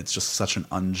anymore, and it's just such an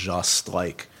unjust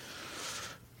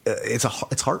it's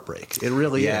heartbreak. It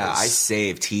really is. Yeah, I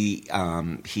saved.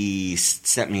 He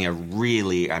sent me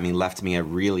left me a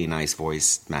really nice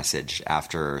voice message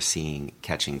after seeing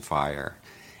Catching Fire.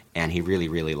 And he really,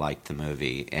 really liked the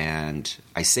movie. And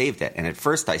I saved it. And at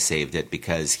first I saved it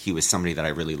because he was somebody that I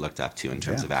really looked up to in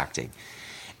terms of acting.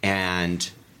 And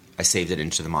I saved it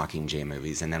into the Mockingjay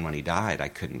movies. And then when he died, I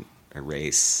couldn't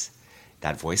erase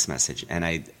that voice message. And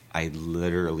I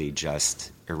literally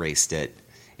just erased it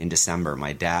in December.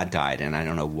 My dad died. And I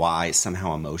don't know why,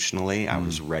 somehow emotionally, I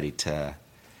was ready to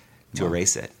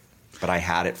erase it. But I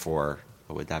had it for,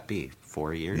 what would that be,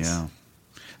 4 years? Yeah.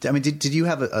 Did you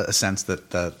have a sense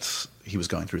that he was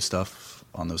going through stuff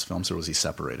on those films, or was he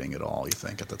separating it all, you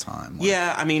think, at the time?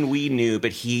 Yeah, we knew,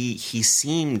 but he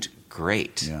seemed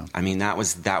great. Yeah. That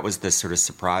was the sort of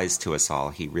surprise to us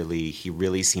all. He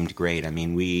really seemed great.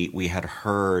 We had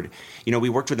heard, we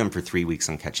worked with him for 3 weeks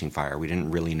on Catching Fire. We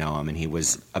didn't really know him, and he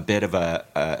was a bit of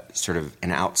a sort of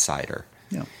an outsider.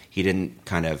 Yeah. He didn't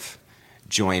kind of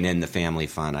join in the family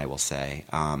fun, I will say.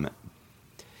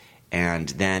 And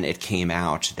then it came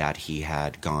out that he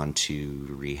had gone to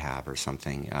rehab or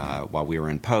something while we were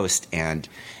in post. And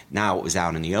now it was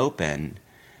out in the open,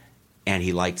 and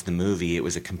he liked the movie. It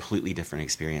was a completely different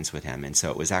experience with him. And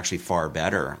so it was actually far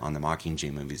better on the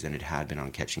Mockingjay movies than it had been on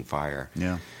Catching Fire.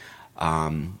 Yeah.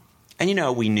 And,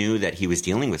 we knew that he was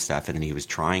dealing with stuff and that he was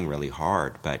trying really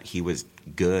hard. But he was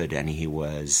good, and he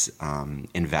was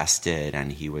invested,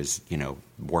 and he was,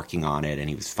 working on it, and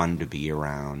he was fun to be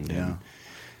around. Yeah. And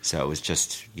So it was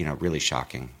just, really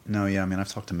shocking. No, yeah. I mean, I've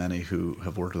talked to many who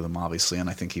have worked with him, obviously, and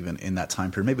I think even in that time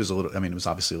period, maybe it was it was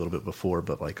obviously a little bit before,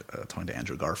 but like talking to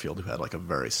Andrew Garfield, who had like a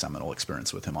very seminal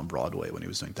experience with him on Broadway when he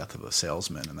was doing Death of a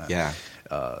Salesman, and that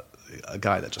a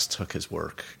guy that just took his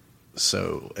work.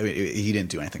 So I mean, he didn't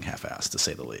do anything half-assed, to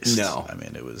say the least. No, I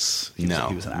mean, he was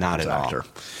an actor.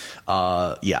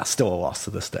 Still a loss to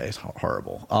this day. It's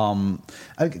horrible.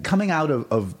 Coming out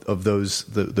of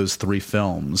those three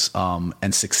films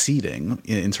and succeeding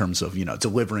in terms of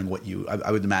delivering what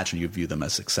I would imagine you view them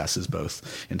as successes,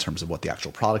 both in terms of what the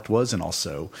actual product was and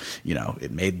also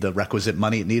it made the requisite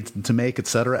money it needed to make,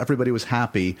 etc. Everybody was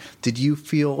happy. Did you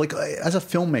feel like, as a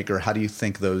filmmaker, how do you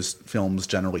think those films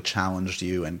generally challenged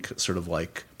you and sort of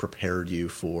like prepared you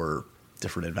for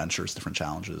different adventures, different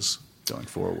challenges going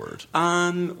forward?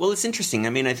 Well, it's interesting. I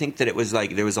mean, I think that it was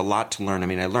like there was a lot to learn. I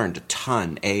mean, I learned a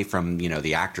ton, from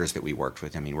the actors that we worked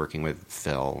with. I mean, working with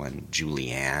Phil and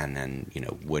Julianne and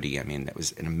Woody. I mean, that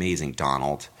was an amazing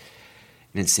Donald,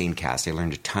 an insane cast. I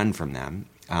learned a ton from them.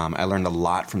 I learned a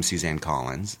lot from Suzanne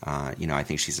Collins. I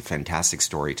think she's a fantastic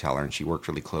storyteller, and she worked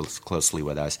really closely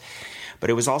with us. But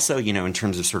it was also, in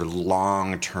terms of sort of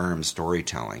long-term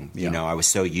storytelling. I was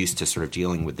so used to sort of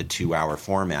dealing with the 2-hour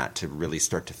format to really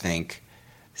start to think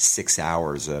 6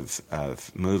 hours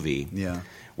of movie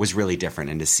was really different.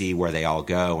 And to see where they all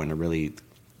go and to really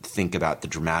think about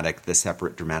the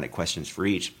separate dramatic questions for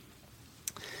each.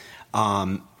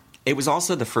 It was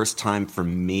also the first time for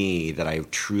me that I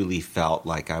truly felt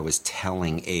like I was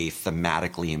telling a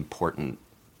thematically important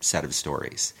set of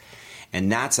stories.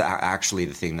 And that's actually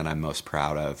the thing that I'm most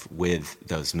proud of with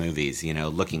those movies.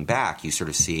 Looking back, you sort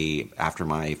of see after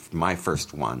my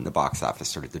first one, the box office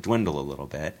started to dwindle a little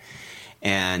bit.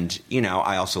 And,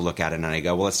 I also look at it and I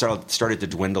go, well, it started to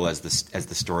dwindle as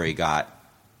the story got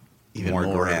even more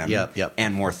grim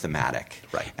and more thematic.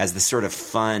 Right. As the sort of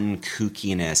fun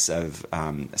kookiness of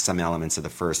some elements of the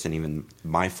first and even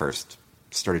my first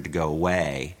started to go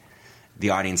away, the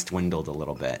audience dwindled a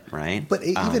little bit, right? But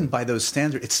even by those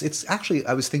standards, it's actually,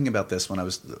 I was thinking about this when I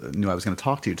knew I was going to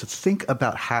talk to you, to think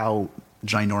about how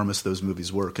ginormous those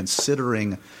movies were,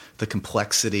 considering the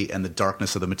complexity and the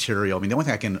darkness of the material. I mean, the only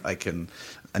thing I can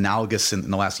analogous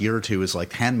in the last year or two is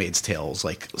like Handmaid's Tale's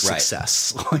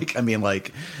success. Right. And I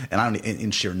don't, in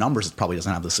sheer numbers, it probably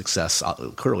doesn't have the success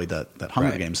clearly that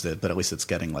Hunger Games did, but at least it's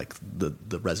getting like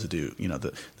the residue,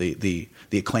 the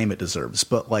acclaim it deserves.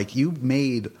 But you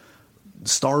made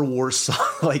Star Wars size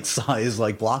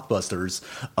blockbusters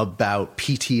about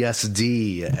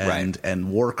PTSD and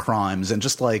war crimes and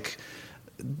just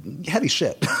heavy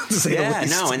shit. To say the least.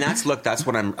 No, and that's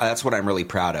what I'm really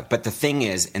proud of. But the thing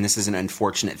is, and this is an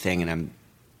unfortunate thing, and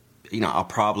I'll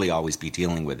probably always be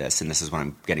dealing with this, and this is what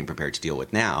I'm getting prepared to deal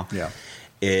with now. Yeah.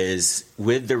 Is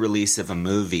with the release of a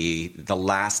movie, the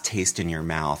last taste in your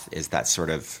mouth is that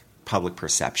sort of public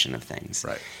perception of things.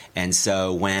 Right. And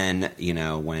so when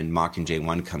Mockingjay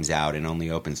 1 comes out and only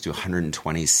opens to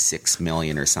 126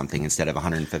 million or something instead of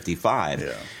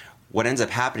 155, what ends up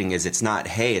happening is it's not,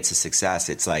 hey, it's a success.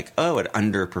 It's like, oh, it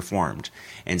underperformed.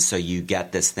 And so you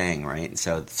get this thing, right? And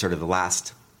so sort of the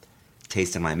last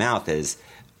taste in my mouth is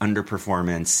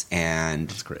underperformance and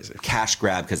that's crazy. Cash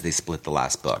grab because they split the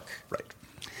last book. Right.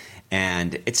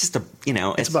 And it's just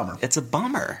it's a bummer. It's a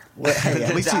bummer. Well, hey,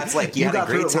 at least that's you had a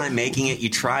great time making it. You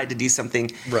tried to do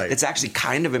something that's actually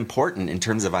kind of important in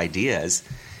terms of ideas.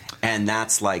 And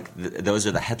that's those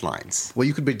are the headlines. Well,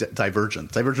 you could be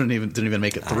Divergent. Divergent didn't even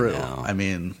make it through. I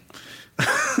mean,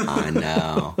 I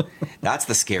know. That's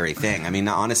the scary thing. I mean,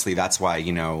 honestly, that's why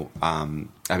I've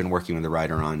been working with the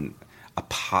writer on a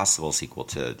possible sequel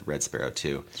to Red Sparrow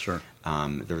 2. Sure.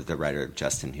 The writer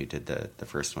Justin who did the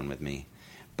first one with me.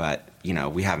 But,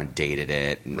 we haven't dated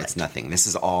it. And it's nothing. This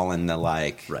is all in the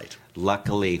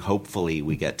luckily, hopefully,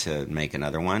 we get to make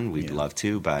another one. We'd love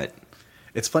to, but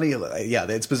it's funny. Yeah,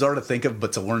 it's bizarre to think of,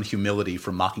 but to learn humility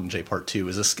from Mockingjay Part 2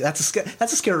 is that's a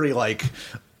scary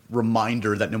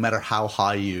reminder that no matter how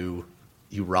high you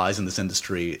rise in this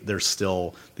industry, there's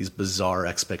still these bizarre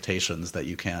expectations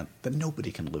that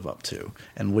nobody can live up to,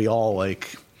 and we all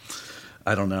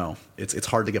I don't know. It's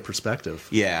hard to get perspective.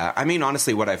 Yeah, I mean,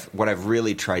 honestly, what I've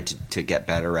really tried to get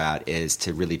better at is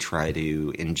to really try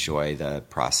to enjoy the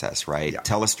process. Right,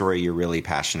 tell a story you're really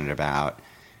passionate about.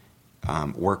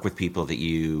 Work with people that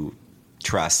you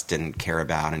trust and care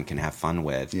about and can have fun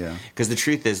with. Yeah. Because the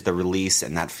truth is, the release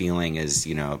and that feeling is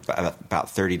about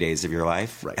 30 days of your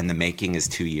life, and the making is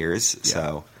 2 years. Yeah.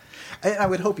 So. And I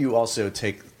would hope you also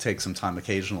take some time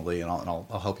occasionally, and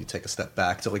I'll help you take a step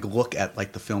back to like look at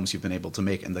like the films you've been able to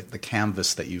make and the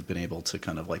canvas that you've been able to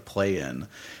kind of like play in.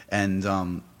 And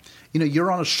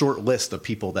you're on a short list of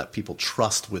people that people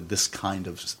trust with this kind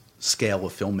of scale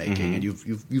of filmmaking, and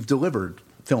you've delivered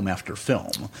film after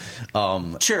film.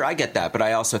 Sure, I get that, but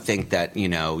I also think that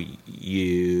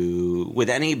you with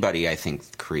anybody, I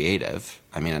think creative.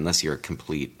 I mean, unless you're a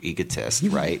complete egotist,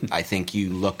 right? I think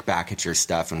you look back at your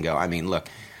stuff and go, I mean, look,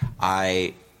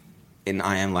 in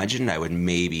I Am Legend, I would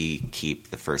maybe keep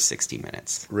the first 60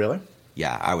 minutes. Really?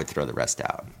 Yeah, I would throw the rest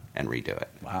out and redo it.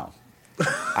 Wow.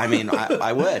 I mean,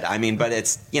 I would. I mean, but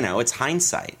it's it's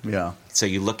hindsight. Yeah. So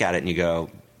you look at it and you go,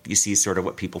 you see sort of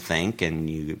what people think, and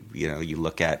you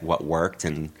look at what worked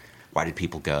and why did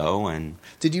people go. And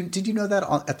did you know that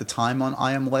at the time on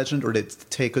I Am Legend, or did it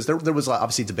take, because there was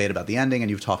obviously debate about the ending,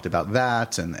 and you've talked about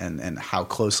that and how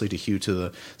closely to hew to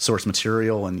the source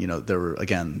material, and there were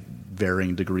again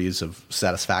varying degrees of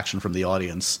satisfaction from the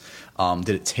audience.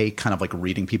 Did it take kind of like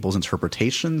reading people's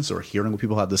interpretations or hearing what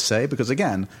people had to say? Because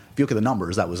again, if you look at the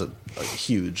numbers, that was a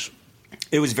huge.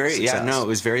 It was very success. it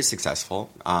was very successful,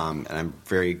 and I'm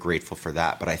very grateful for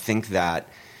that. But I think that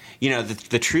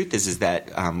the truth is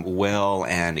that Will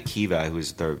and Akiva,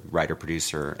 who's the writer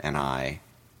producer, and I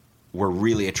were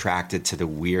really attracted to the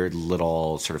weird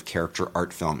little sort of character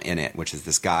art film in it, which is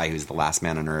this guy who's the last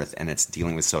man on Earth, and it's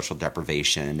dealing with social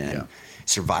deprivation and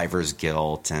survivor's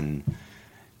guilt, and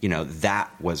that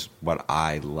was what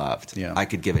I loved. Yeah. I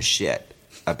could give a shit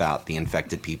about the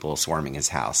infected people swarming his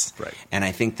house. Right. And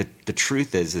I think that the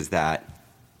truth is that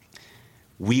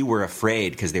we were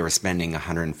afraid, because they were spending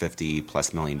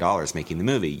 $150+ million making the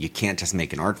movie. You can't just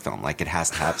make an art film. Like, it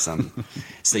has to have some.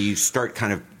 So you start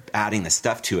kind of adding the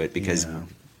stuff to it because,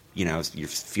 you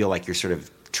feel like you're sort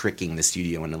of tricking the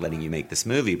studio into letting you make this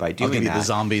movie by doing I'll give you that. the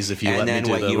zombies if you let me do the And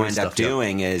then what you end stuff, up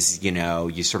doing is,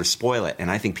 you sort of spoil it. And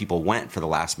I think people went for the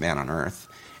last man on Earth,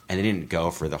 and they didn't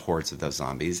go for the hordes of those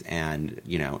zombies. And,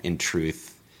 in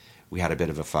truth, we had a bit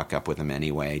of a fuck up with them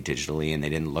anyway, digitally, and they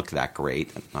didn't look that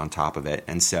great on top of it.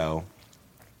 And so,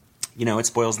 it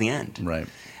spoils the end. Right.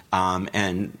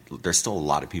 And there's still a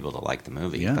lot of people that like the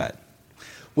movie. Yeah. But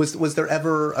Was there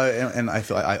ever, and I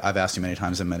feel I've asked you many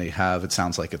times and many have, it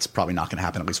sounds like it's probably not going to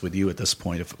happen, at least with you at this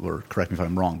point, or correct me if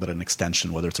I'm wrong, but an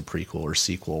extension, whether it's a prequel or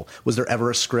sequel. Was there ever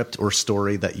a script or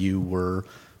story that you were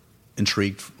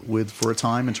intrigued with for a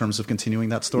time in terms of continuing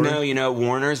that story? No,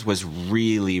 Warner's was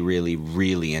really, really,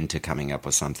 really into coming up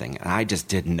with something. And I just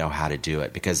didn't know how to do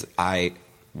it because I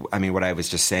mean, what I was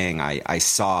just saying, I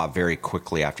saw very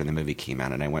quickly after the movie came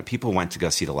out, and people went to go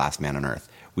see The Last Man on Earth.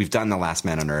 We've done The Last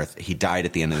Man on Earth. He died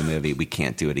at the end of the movie. We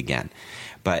can't do it again.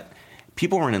 But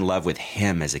people weren't in love with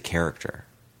him as a character,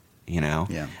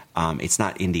 Yeah. It's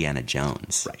not Indiana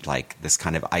Jones, right. Like this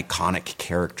kind of iconic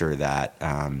character that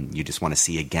you just want to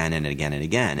see again and again and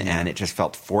again. Yeah. And it just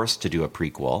felt forced to do a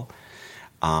prequel.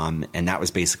 And that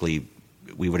was basically,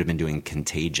 we would have been doing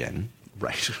Contagion.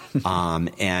 Right.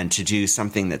 And to do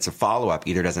something that's a follow-up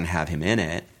either doesn't have him in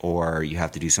it, or you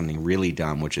have to do something really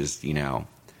dumb, which is,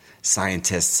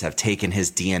 scientists have taken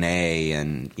his DNA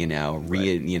and,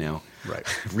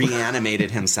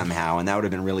 reanimated him somehow, and that would have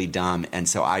been really dumb. And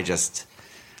so I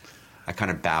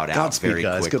kind of bowed out Godspeed, very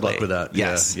guys. quickly. Good luck with that.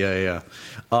 Yes. Yeah.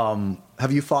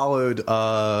 Have you followed,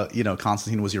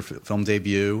 Constantine was your film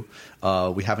debut.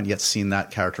 We haven't yet seen that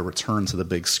character return to the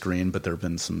big screen, but there have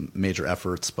been some major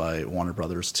efforts by Warner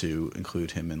Brothers to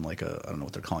include him in I don't know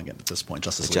what they're calling it at this point,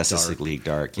 Justice League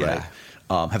Dark, yeah.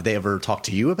 Right. Have they ever talked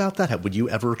to you about that? Would you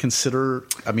ever consider,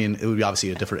 it would be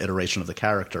obviously a different iteration of the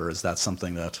character. Is that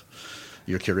something that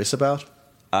you're curious about?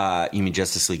 You mean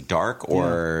Justice League Dark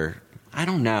or... Yeah. I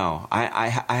don't know. I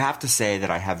have to say that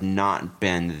I have not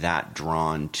been that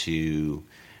drawn to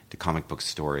the comic book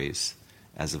stories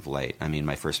as of late. I mean,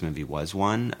 my first movie was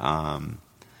one,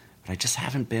 but I just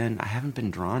haven't been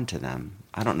drawn to them.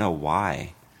 I don't know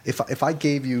why. If I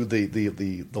gave you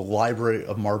the library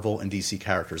of Marvel and DC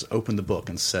characters, opened the book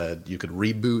and said you could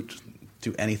reboot,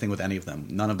 do anything with any of them,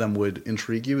 none of them would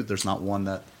intrigue you? There's not one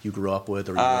that you grew up with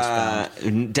or you always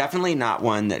found? Definitely not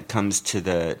one that comes to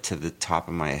the top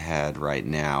of my head right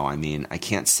now. I mean, I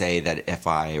can't say that if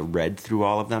I read through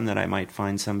all of them that I might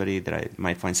find somebody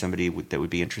that would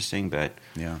be interesting, but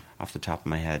yeah, off the top of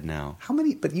my head, no. How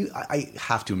many? But I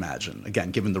have to imagine, again,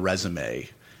 given the resume,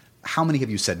 how many have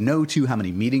you said no to? How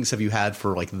many meetings have you had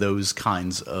for those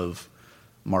kinds of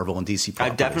Marvel and DC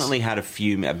properties? I've definitely had a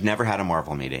few. I've never had a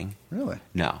Marvel meeting. Really?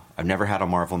 No. I've never had a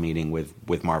Marvel meeting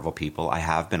with Marvel people. I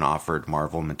have been offered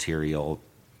Marvel material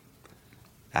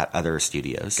at other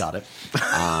studios. Got it.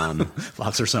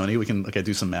 Fox or Sony, we can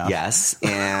do some math. Yes,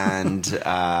 and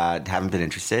haven't been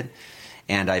interested.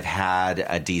 And I've had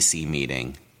a DC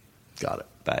meeting. Got it.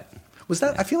 But was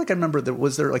that? I feel like I remember.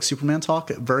 Was there like Superman talk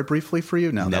very briefly for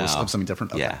you? No, that was something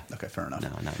different. Okay. Yeah. Okay, fair enough. No,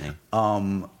 not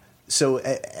me. So,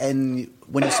 and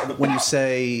when you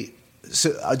say,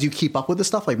 so do you keep up with this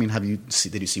stuff? Like, I mean,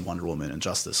 did you see Wonder Woman and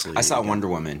Justice League? I saw Wonder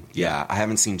Woman. Yeah, I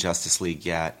haven't seen Justice League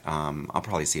yet. I'll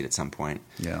probably see it at some point.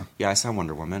 Yeah, I saw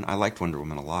Wonder Woman. I liked Wonder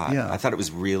Woman a lot. Yeah. I thought it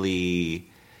was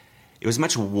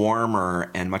much warmer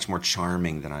and much more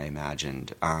charming than I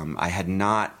imagined. I had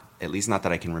not, at least not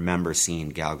that I can remember, seeing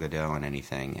Gal Gadot in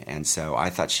anything, and so I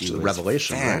thought she was a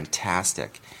revelation, fantastic,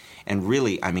 right? And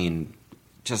really, I mean,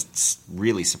 just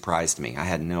really surprised me. I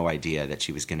had no idea that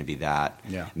she was going to be that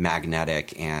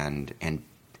magnetic and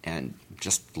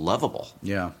just lovable.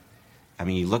 Yeah. I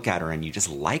mean, you look at her and you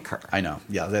just like her. I know.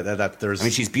 Yeah. There's. I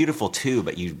mean, she's beautiful too,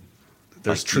 but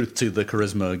there's truth to the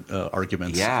charisma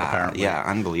arguments. Yeah. Apparently. Yeah.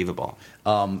 Unbelievable.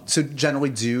 So generally,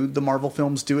 do the Marvel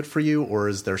films do it for you, or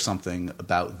is there something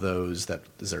about those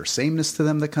is there a sameness to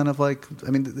them that kind of like? I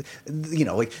mean,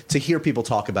 like to hear people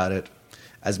talk about it.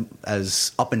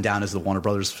 As up and down as the Warner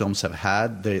Brothers films have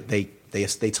had,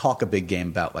 they talk a big game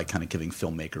about like kind of giving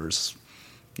filmmakers,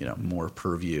 more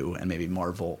purview, and maybe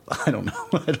Marvel. I don't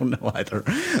know either.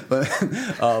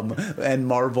 But and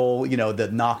Marvel, the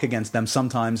knock against them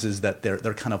sometimes is that they're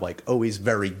kind of like always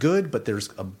very good, but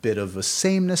there's a bit of a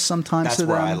sameness sometimes. That's to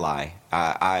where them. I lie.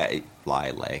 I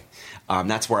lay.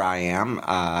 That's where I am.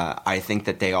 I think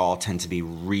that they all tend to be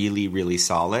really, really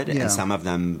solid, and some of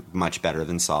them much better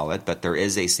than solid, but there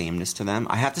is a sameness to them.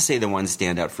 I have to say the one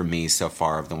stand out for me so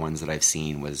far of the ones that I've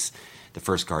seen was the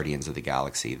first Guardians of the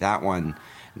Galaxy. That one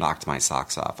knocked my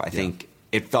socks off. I think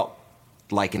it felt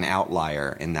like an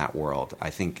outlier in that world. I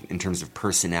think in terms of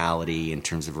personality, in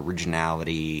terms of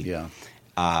originality,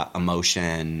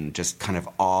 emotion, just kind of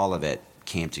all of it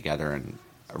came together in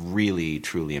a really,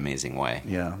 truly amazing way.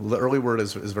 Yeah. Well, the early word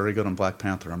is very good on Black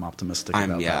Panther. I'm optimistic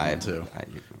about that one, too.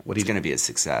 It's going to be a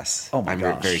success. Oh, my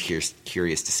gosh. I'm very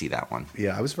curious to see that one.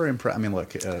 Yeah, I was very impressed. I mean,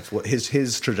 look,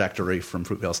 his trajectory from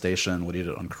Fruitvale Station, what he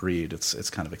did on Creed, it's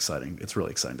kind of exciting. It's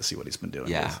really exciting to see what he's been doing.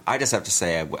 Yeah. I just have to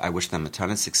say I wish them a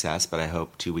ton of success, but I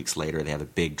hope 2 weeks later they have a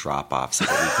big drop-off so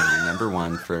that we can be number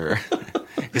one for...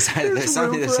 Because there's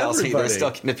something that tells me they're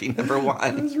still going to be number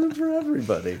one. There's room for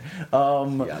everybody.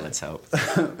 Let's hope.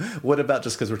 What about,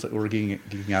 just because we're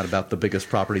geeking out about the biggest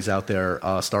properties out there,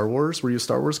 Star Wars? Were you a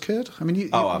Star Wars kid? I mean,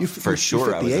 you for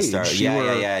sure I was a Star Wars.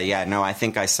 Yeah. No, I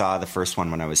think I saw the first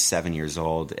one when I was 7 years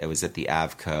old. It was at the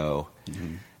Avco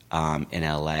in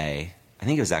L.A. I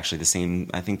think it was actually the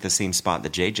same spot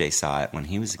that JJ saw it when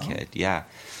he was a kid. Yeah.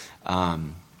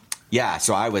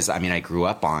 So I grew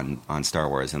up on Star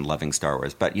Wars and loving Star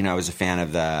Wars. But, I was a fan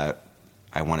of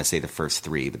I want to say the first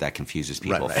three, but that confuses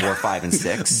people. Right. 4, 5, and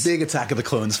 6. Big Attack of the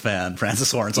Clones fan,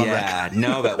 Francis Lawrence on record. Yeah,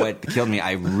 no, but what killed me,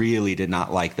 I really did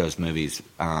not like those movies.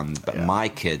 But my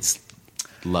kids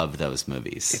love those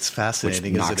movies. It's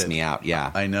fascinating, which knocks me out,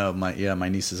 yeah. I know. My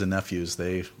nieces and nephews,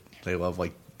 they love,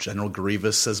 like, General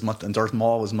Grievous as much and Darth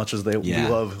Maul as much as they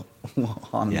love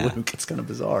Han and Luke. It's kind of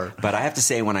bizarre. But I have to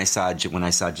say, when I saw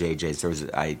JJ's,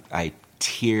 I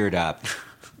teared up.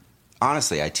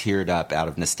 Honestly, I teared up out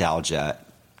of nostalgia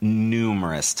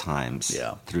numerous times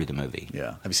through the movie.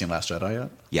 Yeah. Have you seen Last Jedi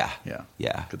yet?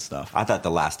 Yeah. Good stuff. I thought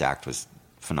the last act was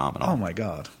phenomenal. Oh my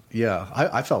God. Yeah.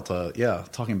 I felt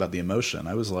talking about the emotion.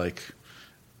 I was like,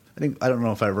 I don't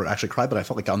know if I ever actually cried, but I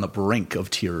felt like on the brink of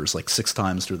tears like 6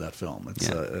 times through that film.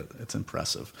 It's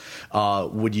impressive.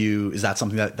 Is that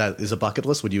something that is a bucket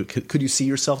list? Could you see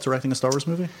yourself directing a Star Wars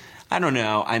movie? I don't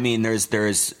know. I mean,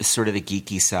 there's sort of the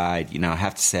geeky side. I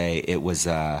have to say it was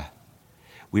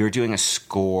we were doing a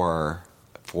score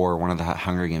for one of the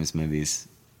Hunger Games movies,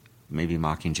 maybe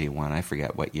Mockingjay 1. I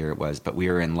forget what year it was, but we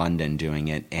were in London doing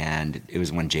it, and it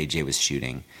was when JJ was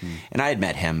shooting. And I had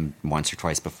met him once or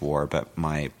twice before, but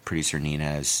my producer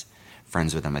Nina is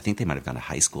friends with him. I think they might have gone to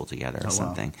high school together or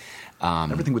something. Wow.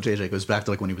 Everything with JJ goes back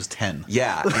to like when he was 10.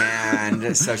 Yeah,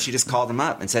 and so she just called him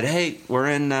up and said, "Hey, we're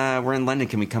in London.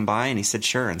 Can we come by?" And he said,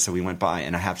 "Sure." And so we went by,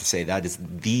 and I have to say that is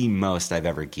the most I've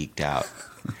ever geeked out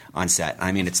on set.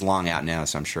 I mean, it's long out now,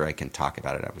 so I'm sure I can talk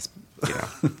about it. I was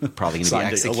probably going to be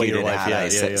executed had I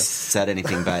said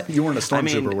anything. But you weren't a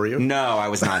stormtrooper, were you? No, I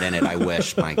was not in it. I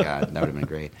wish. My God, that would have been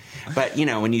great. But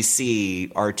when you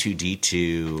see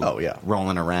R2-D2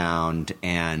 rolling around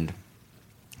and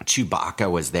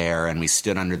Chewbacca was there, and we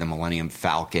stood under the Millennium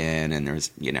Falcon, and there's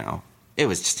it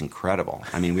was just incredible.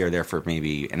 I mean, we were there for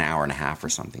maybe an hour and a half or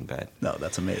something, but no,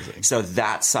 that's amazing. So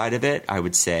that side of it, I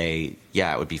would say,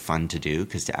 yeah, it would be fun to do,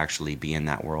 because to actually be in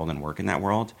that world and work in that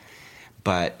world.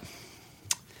 But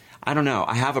I don't know.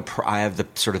 I have the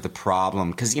sort of the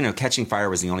problem, because, you know, Catching Fire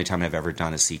was the only time I've ever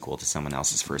done a sequel to someone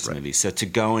else's first movie. So to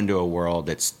go into a world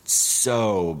that's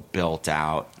so built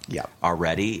out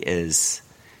already is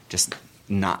just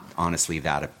not honestly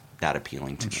that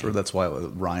appealing to me. I'm sure that's why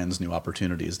Ryan's new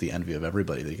opportunity is the envy of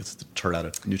everybody. That he gets to turn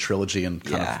out a new trilogy and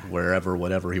kind of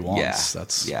whatever he wants.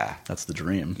 That's the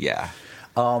dream. Yeah.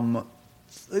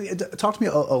 Talk to me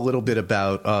a little bit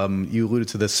about, you alluded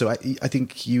to this, so I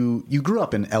think you grew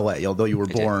up in L.A., although you were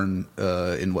born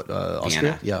in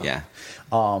Austria? Vienna.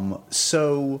 Yeah.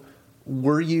 So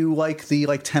were you like the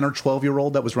 10 or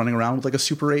 12-year-old that was running around with like a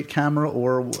Super 8 camera,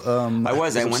 or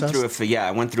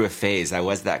I went through a phase. I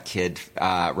was that kid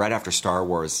right after Star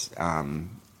Wars.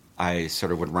 I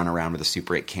sort of would run around with a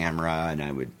Super 8 camera, and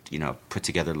I would, you know, put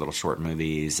together little short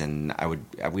movies, and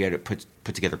we had to put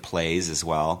together plays as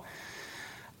well.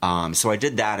 So I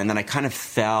did that, and then I kind of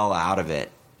fell out of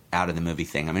the movie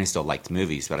thing. I mean, I still liked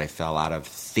movies, but I fell out of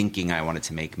thinking I wanted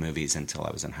to make movies until I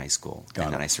was in high school.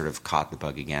 Then I sort of caught the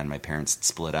bug again. My parents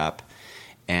split up,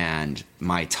 and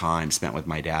my time spent with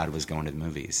my dad was going to the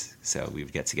movies. So we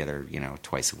would get together, you know,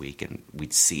 twice a week, and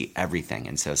we'd see everything.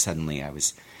 And so suddenly I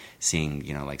was seeing,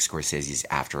 you know, like Scorsese's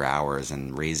After Hours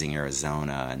and Raising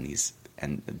Arizona,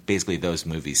 and basically those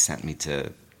movies sent me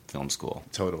to film school.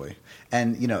 Totally.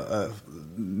 And, you know,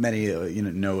 many,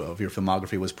 know of your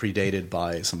filmography was predated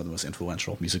by some of the most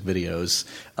influential music videos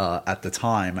at the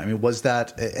time. I mean, was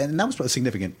that, and that was a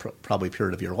significant probably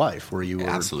period of your life where you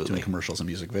were doing commercials and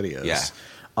music videos. Yeah.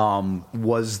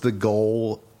 Was the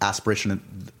goal, aspiration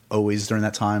always during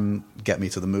that time, get me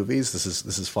to the movies? This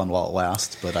is fun while it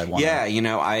lasts, but I want Yeah, you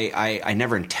know, I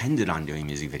never intended on doing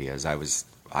music videos.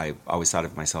 I always thought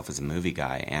of myself as a movie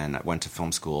guy, and I went to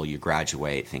film school. You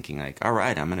graduate thinking like, all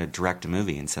right, I'm going to direct a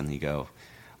movie, and suddenly you go,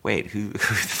 wait, who the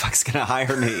fuck's going to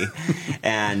hire me?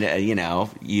 And you know,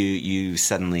 you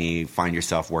suddenly find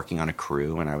yourself working on a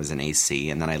crew, and I was an AC,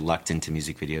 and then I lucked into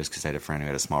music videos because I had a friend who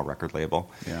had a small record label.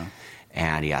 Yeah.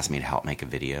 And he asked me to help make a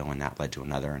video, and that led to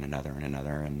another and another and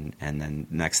another, and then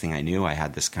next thing I knew, I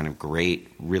had this kind of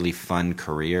great, really fun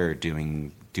career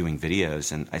doing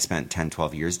videos, and I spent 10,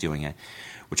 12 years doing it,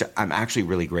 which I'm actually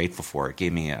really grateful for. It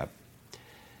gave me a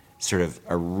sort of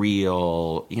a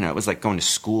real, you know, it was like going to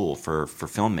school for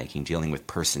filmmaking, dealing with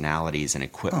personalities and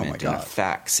equipment and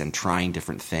effects and trying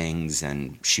different things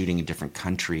and shooting in different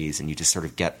countries, and you just sort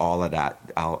of get all of that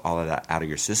out of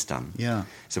your system. Yeah.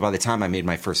 So by the time I made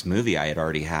my first movie, I had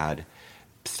already had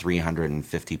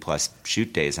 350 plus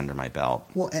shoot days under my belt.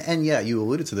 Well, and yeah, you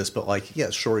alluded to this, but like, yeah,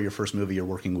 sure, your first movie you're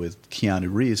working with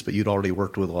Keanu Reeves, but you'd already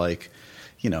worked with like,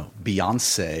 you know,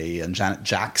 Beyonce and Janet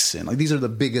Jackson. Like, these are the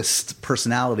biggest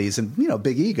personalities and, you know,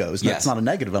 big egos. That's not a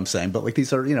negative I'm saying, but like,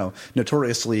 these are, you know,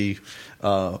 notoriously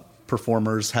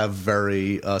performers have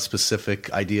very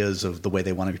specific ideas of the way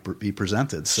they want to be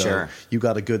presented. So you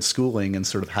got a good schooling and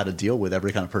sort of how to deal with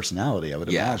every kind of personality, I would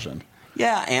imagine.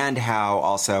 Yeah, and how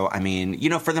also, I mean, you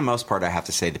know, for the most part, I have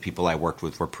to say the people I worked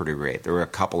with were pretty great. There were a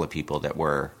couple of people that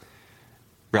were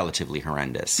relatively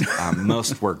horrendous.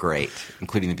 Most were great,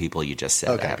 including the people you just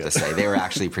said, I have to say. They were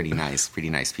actually pretty nice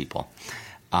people.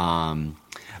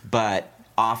 But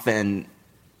often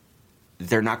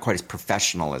they're not quite as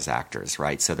professional as actors,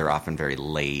 right? So they're often very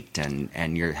late,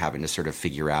 and you're having to sort of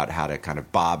figure out how to kind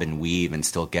of bob and weave and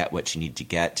still get what you need to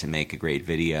get to make a great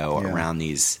video around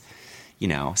these, you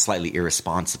know, slightly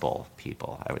irresponsible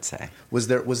people, I would say. Was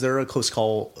there a close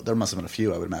call? There must have been a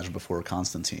few, I would imagine, before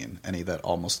Constantine. Any that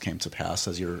almost came to pass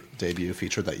as your debut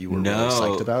feature that you were really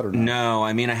psyched about? Or no,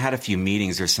 I mean, I had a few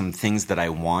meetings. There's some things that I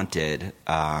wanted.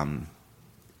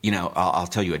 You know, I'll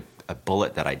tell you a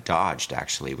bullet that I dodged,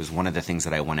 actually. It was one of the things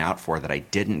that I went out for that I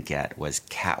didn't get was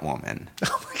Catwoman.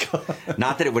 Oh, my God.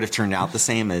 Not that it would have turned out the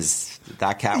same as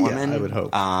that Catwoman. Yeah, I would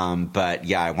hope. But,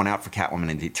 yeah, I went out for Catwoman,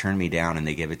 and they turned me down, and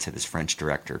they gave it to this French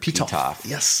director, Pitoff.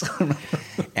 Yes.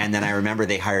 And then I remember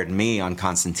they hired me on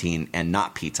Constantine and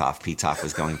not Pitoff. Pitoff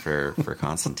was going for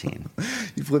Constantine.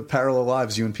 You've lived parallel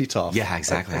lives, you and Pitoff. Yeah,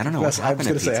 exactly. I don't know what happened to Pitoff. I was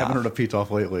going to say, I haven't heard of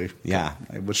Pitoff lately. Yeah.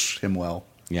 I wish him well.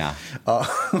 Yeah.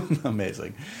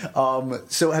 Amazing.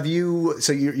 So have you?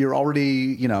 So you're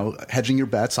already, you know, hedging your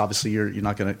bets. Obviously, you're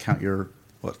not going to count your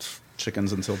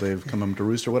chickens until they've come home to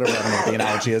roost or whatever. I don't know what the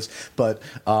analogy is, but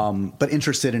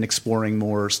interested in exploring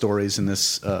more stories in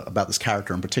this about this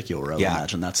character in particular. I would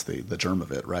imagine that's the germ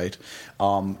of it, right?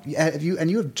 You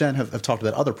and Jen have talked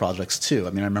about other projects too. I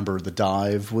mean, I remember The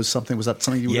Dive was something. Was that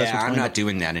something you? Yeah, I'm not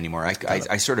doing that anymore.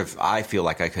 I feel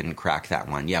like I couldn't crack that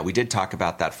one. Yeah, we did talk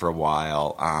about that for a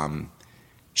while.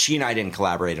 She and I didn't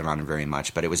collaborate on it very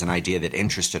much, but it was an idea that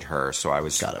interested her. So I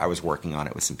was working on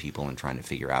it with some people and trying to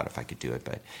figure out if I could do it.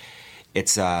 But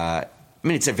it's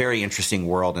it's a very interesting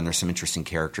world, and there's some interesting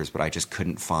characters, but I just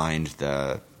couldn't find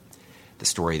the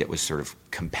story that was sort of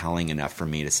compelling enough for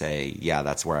me to say, yeah,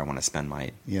 that's where I want to spend my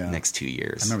next 2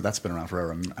 years. I remember that's been around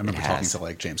forever. I remember talking to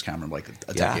like James Cameron like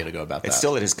a decade ago about that. It's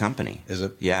still at his company. Is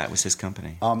it? Yeah, it was his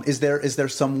company. Is there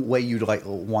some way you'd like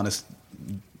want to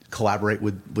collaborate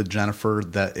with Jennifer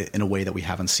that in a way that we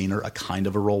haven't seen her, a kind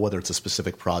of a role, whether it's a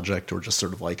specific project or just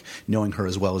sort of like knowing her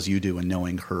as well as you do and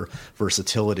knowing her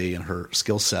versatility and her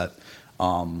skill set?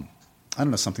 I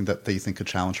don't know, something that you think could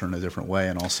challenge her in a different way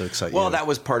and also excite you. Well, that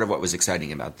was part of what was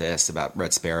exciting about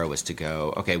Red Sparrow, was to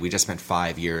go, okay, we just spent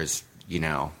 5 years,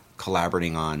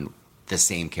 collaborating on the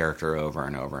same character over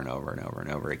and over and over and over and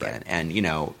over again. Right.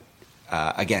 And,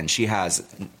 again, she has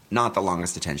not the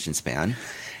longest attention span.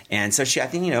 And so I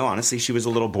think, honestly, she was a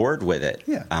little bored with it,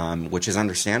 which is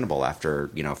understandable after,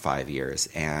 5 years.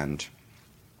 And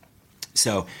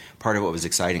so part of what was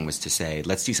exciting was to say,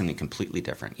 let's do something completely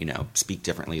different, speak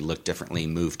differently, look differently,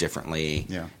 move differently,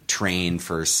 train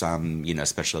for some,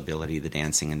 special ability, the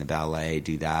dancing and the ballet,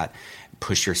 do that,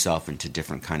 push yourself into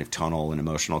different kind of tonal and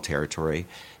emotional territory.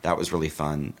 That was really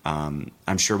fun.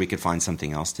 I'm sure we could find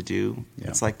something else to do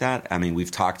that's like that. I mean,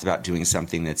 we've talked about doing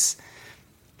something that's,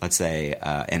 let's say,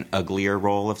 an uglier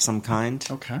role of some kind.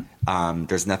 Okay.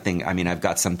 There's nothing, I've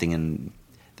got something in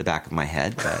the back of my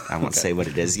head, but I won't say what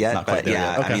it is yet. But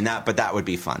yeah, okay. That would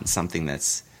be fun. Something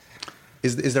that's.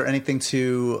 Is there anything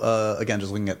to again,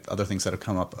 just looking at other things that have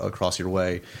come up across your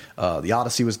way? The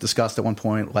Odyssey was discussed at one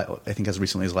point. I think as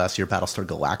recently as last year, Battlestar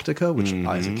Galactica, which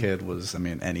I as a kid was.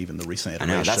 And even the recent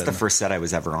iteration. I know that's the first set I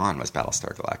was ever on was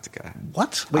Battlestar Galactica.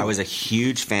 What? Wait, I was a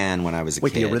huge fan when I was a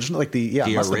kid. The original,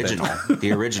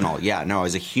 the original. Yeah, no, I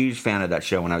was a huge fan of that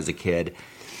show when I was a kid.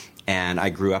 And I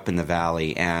grew up in the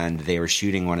Valley, and they were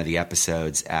shooting one of the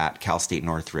episodes at Cal State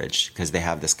Northridge because they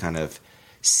have this kind of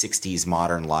 60s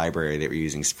modern library they were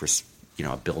using for,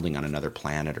 a building on another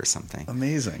planet or something.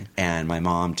 Amazing. And my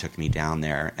mom took me down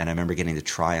there, and I remember getting to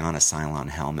try on a Cylon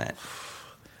helmet.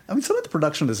 Some of the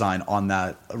production design on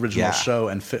that original show,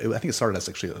 and I think it started as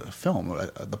actually a film.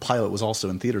 The pilot was also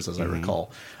in theaters, as I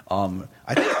recall. I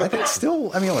think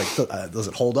still, does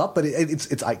it hold up? But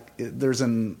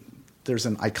there's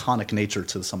an iconic nature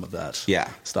to some of that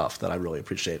stuff that I really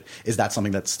appreciate. Is that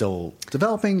something that's still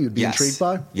developing? You'd be intrigued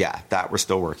by? Yeah, that we're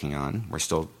still working on. We're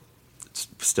still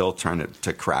trying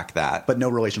to crack that. But no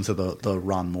relation to the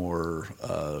Ron Moore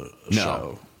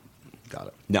show? Got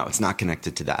it. No, it's not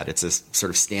connected to that. It's a sort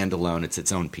of standalone. It's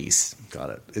its own piece. Got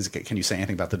it. Can you say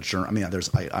anything about the germ?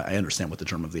 I understand what the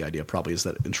germ of the idea probably is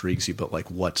that intrigues you, but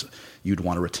like what you'd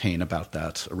want to retain about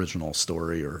that original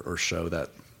story or show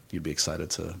that you'd be excited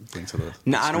to bring to the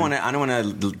No, I don't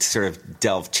want to sort of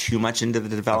delve too much into the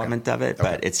development of it,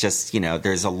 but it's just,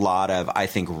 there's a lot of, I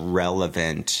think,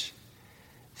 relevant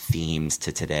themes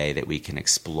to today that we can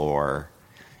explore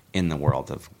in the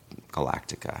world of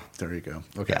Galactica. There you go.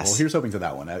 Okay. Yes. Well, here's hoping to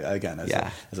that one. Again,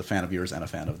 as a fan of yours and a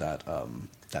fan of that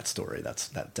that story, that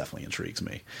definitely intrigues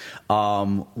me.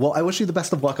 Well, I wish you the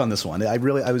best of luck on this one. I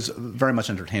was very much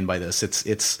entertained by this.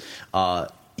 It's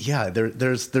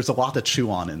there's a lot to chew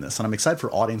on in this, and I'm excited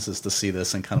for audiences to see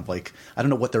this and kind of like, I don't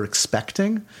know what they're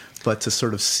expecting, but to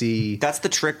sort of see. That's the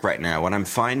trick right now. What I'm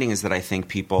finding is that I think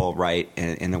people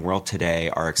in the world today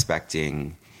are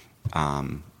expecting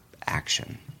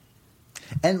action,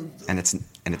 and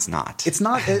it's not. It's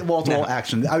not wall-to-wall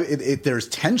action. There's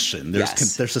tension.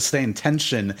 There's sustained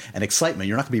tension and excitement.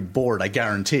 You're not going to be bored, I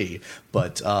guarantee.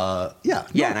 But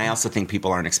and I also think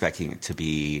people aren't expecting it to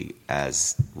be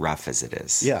as rough as it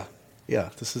is. Yeah.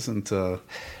 This isn't.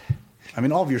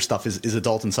 All of your stuff is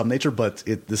adult in some nature, but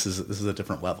this is a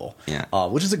different level. Yeah.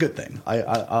 Which is a good thing.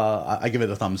 I give it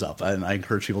a thumbs up, and I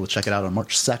encourage people to check it out on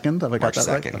March 2nd. Have I got that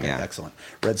right? Okay, excellent.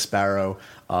 Red Sparrow.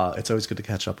 It's always good to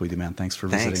catch up with you, man. Thanks for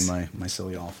visiting my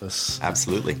silly office.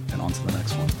 Absolutely. And on to the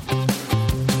next one.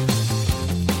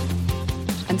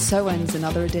 And so ends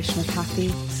another edition of Happy,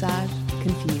 Sad,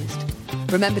 Confused.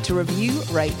 Remember to review,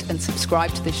 rate, and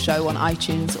subscribe to this show on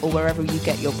iTunes or wherever you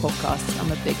get your podcasts.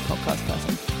 I'm a big podcast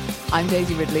person. I'm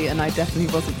Daisy Ridley, and I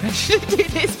definitely wasn't pressured to do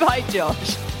this by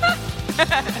Josh.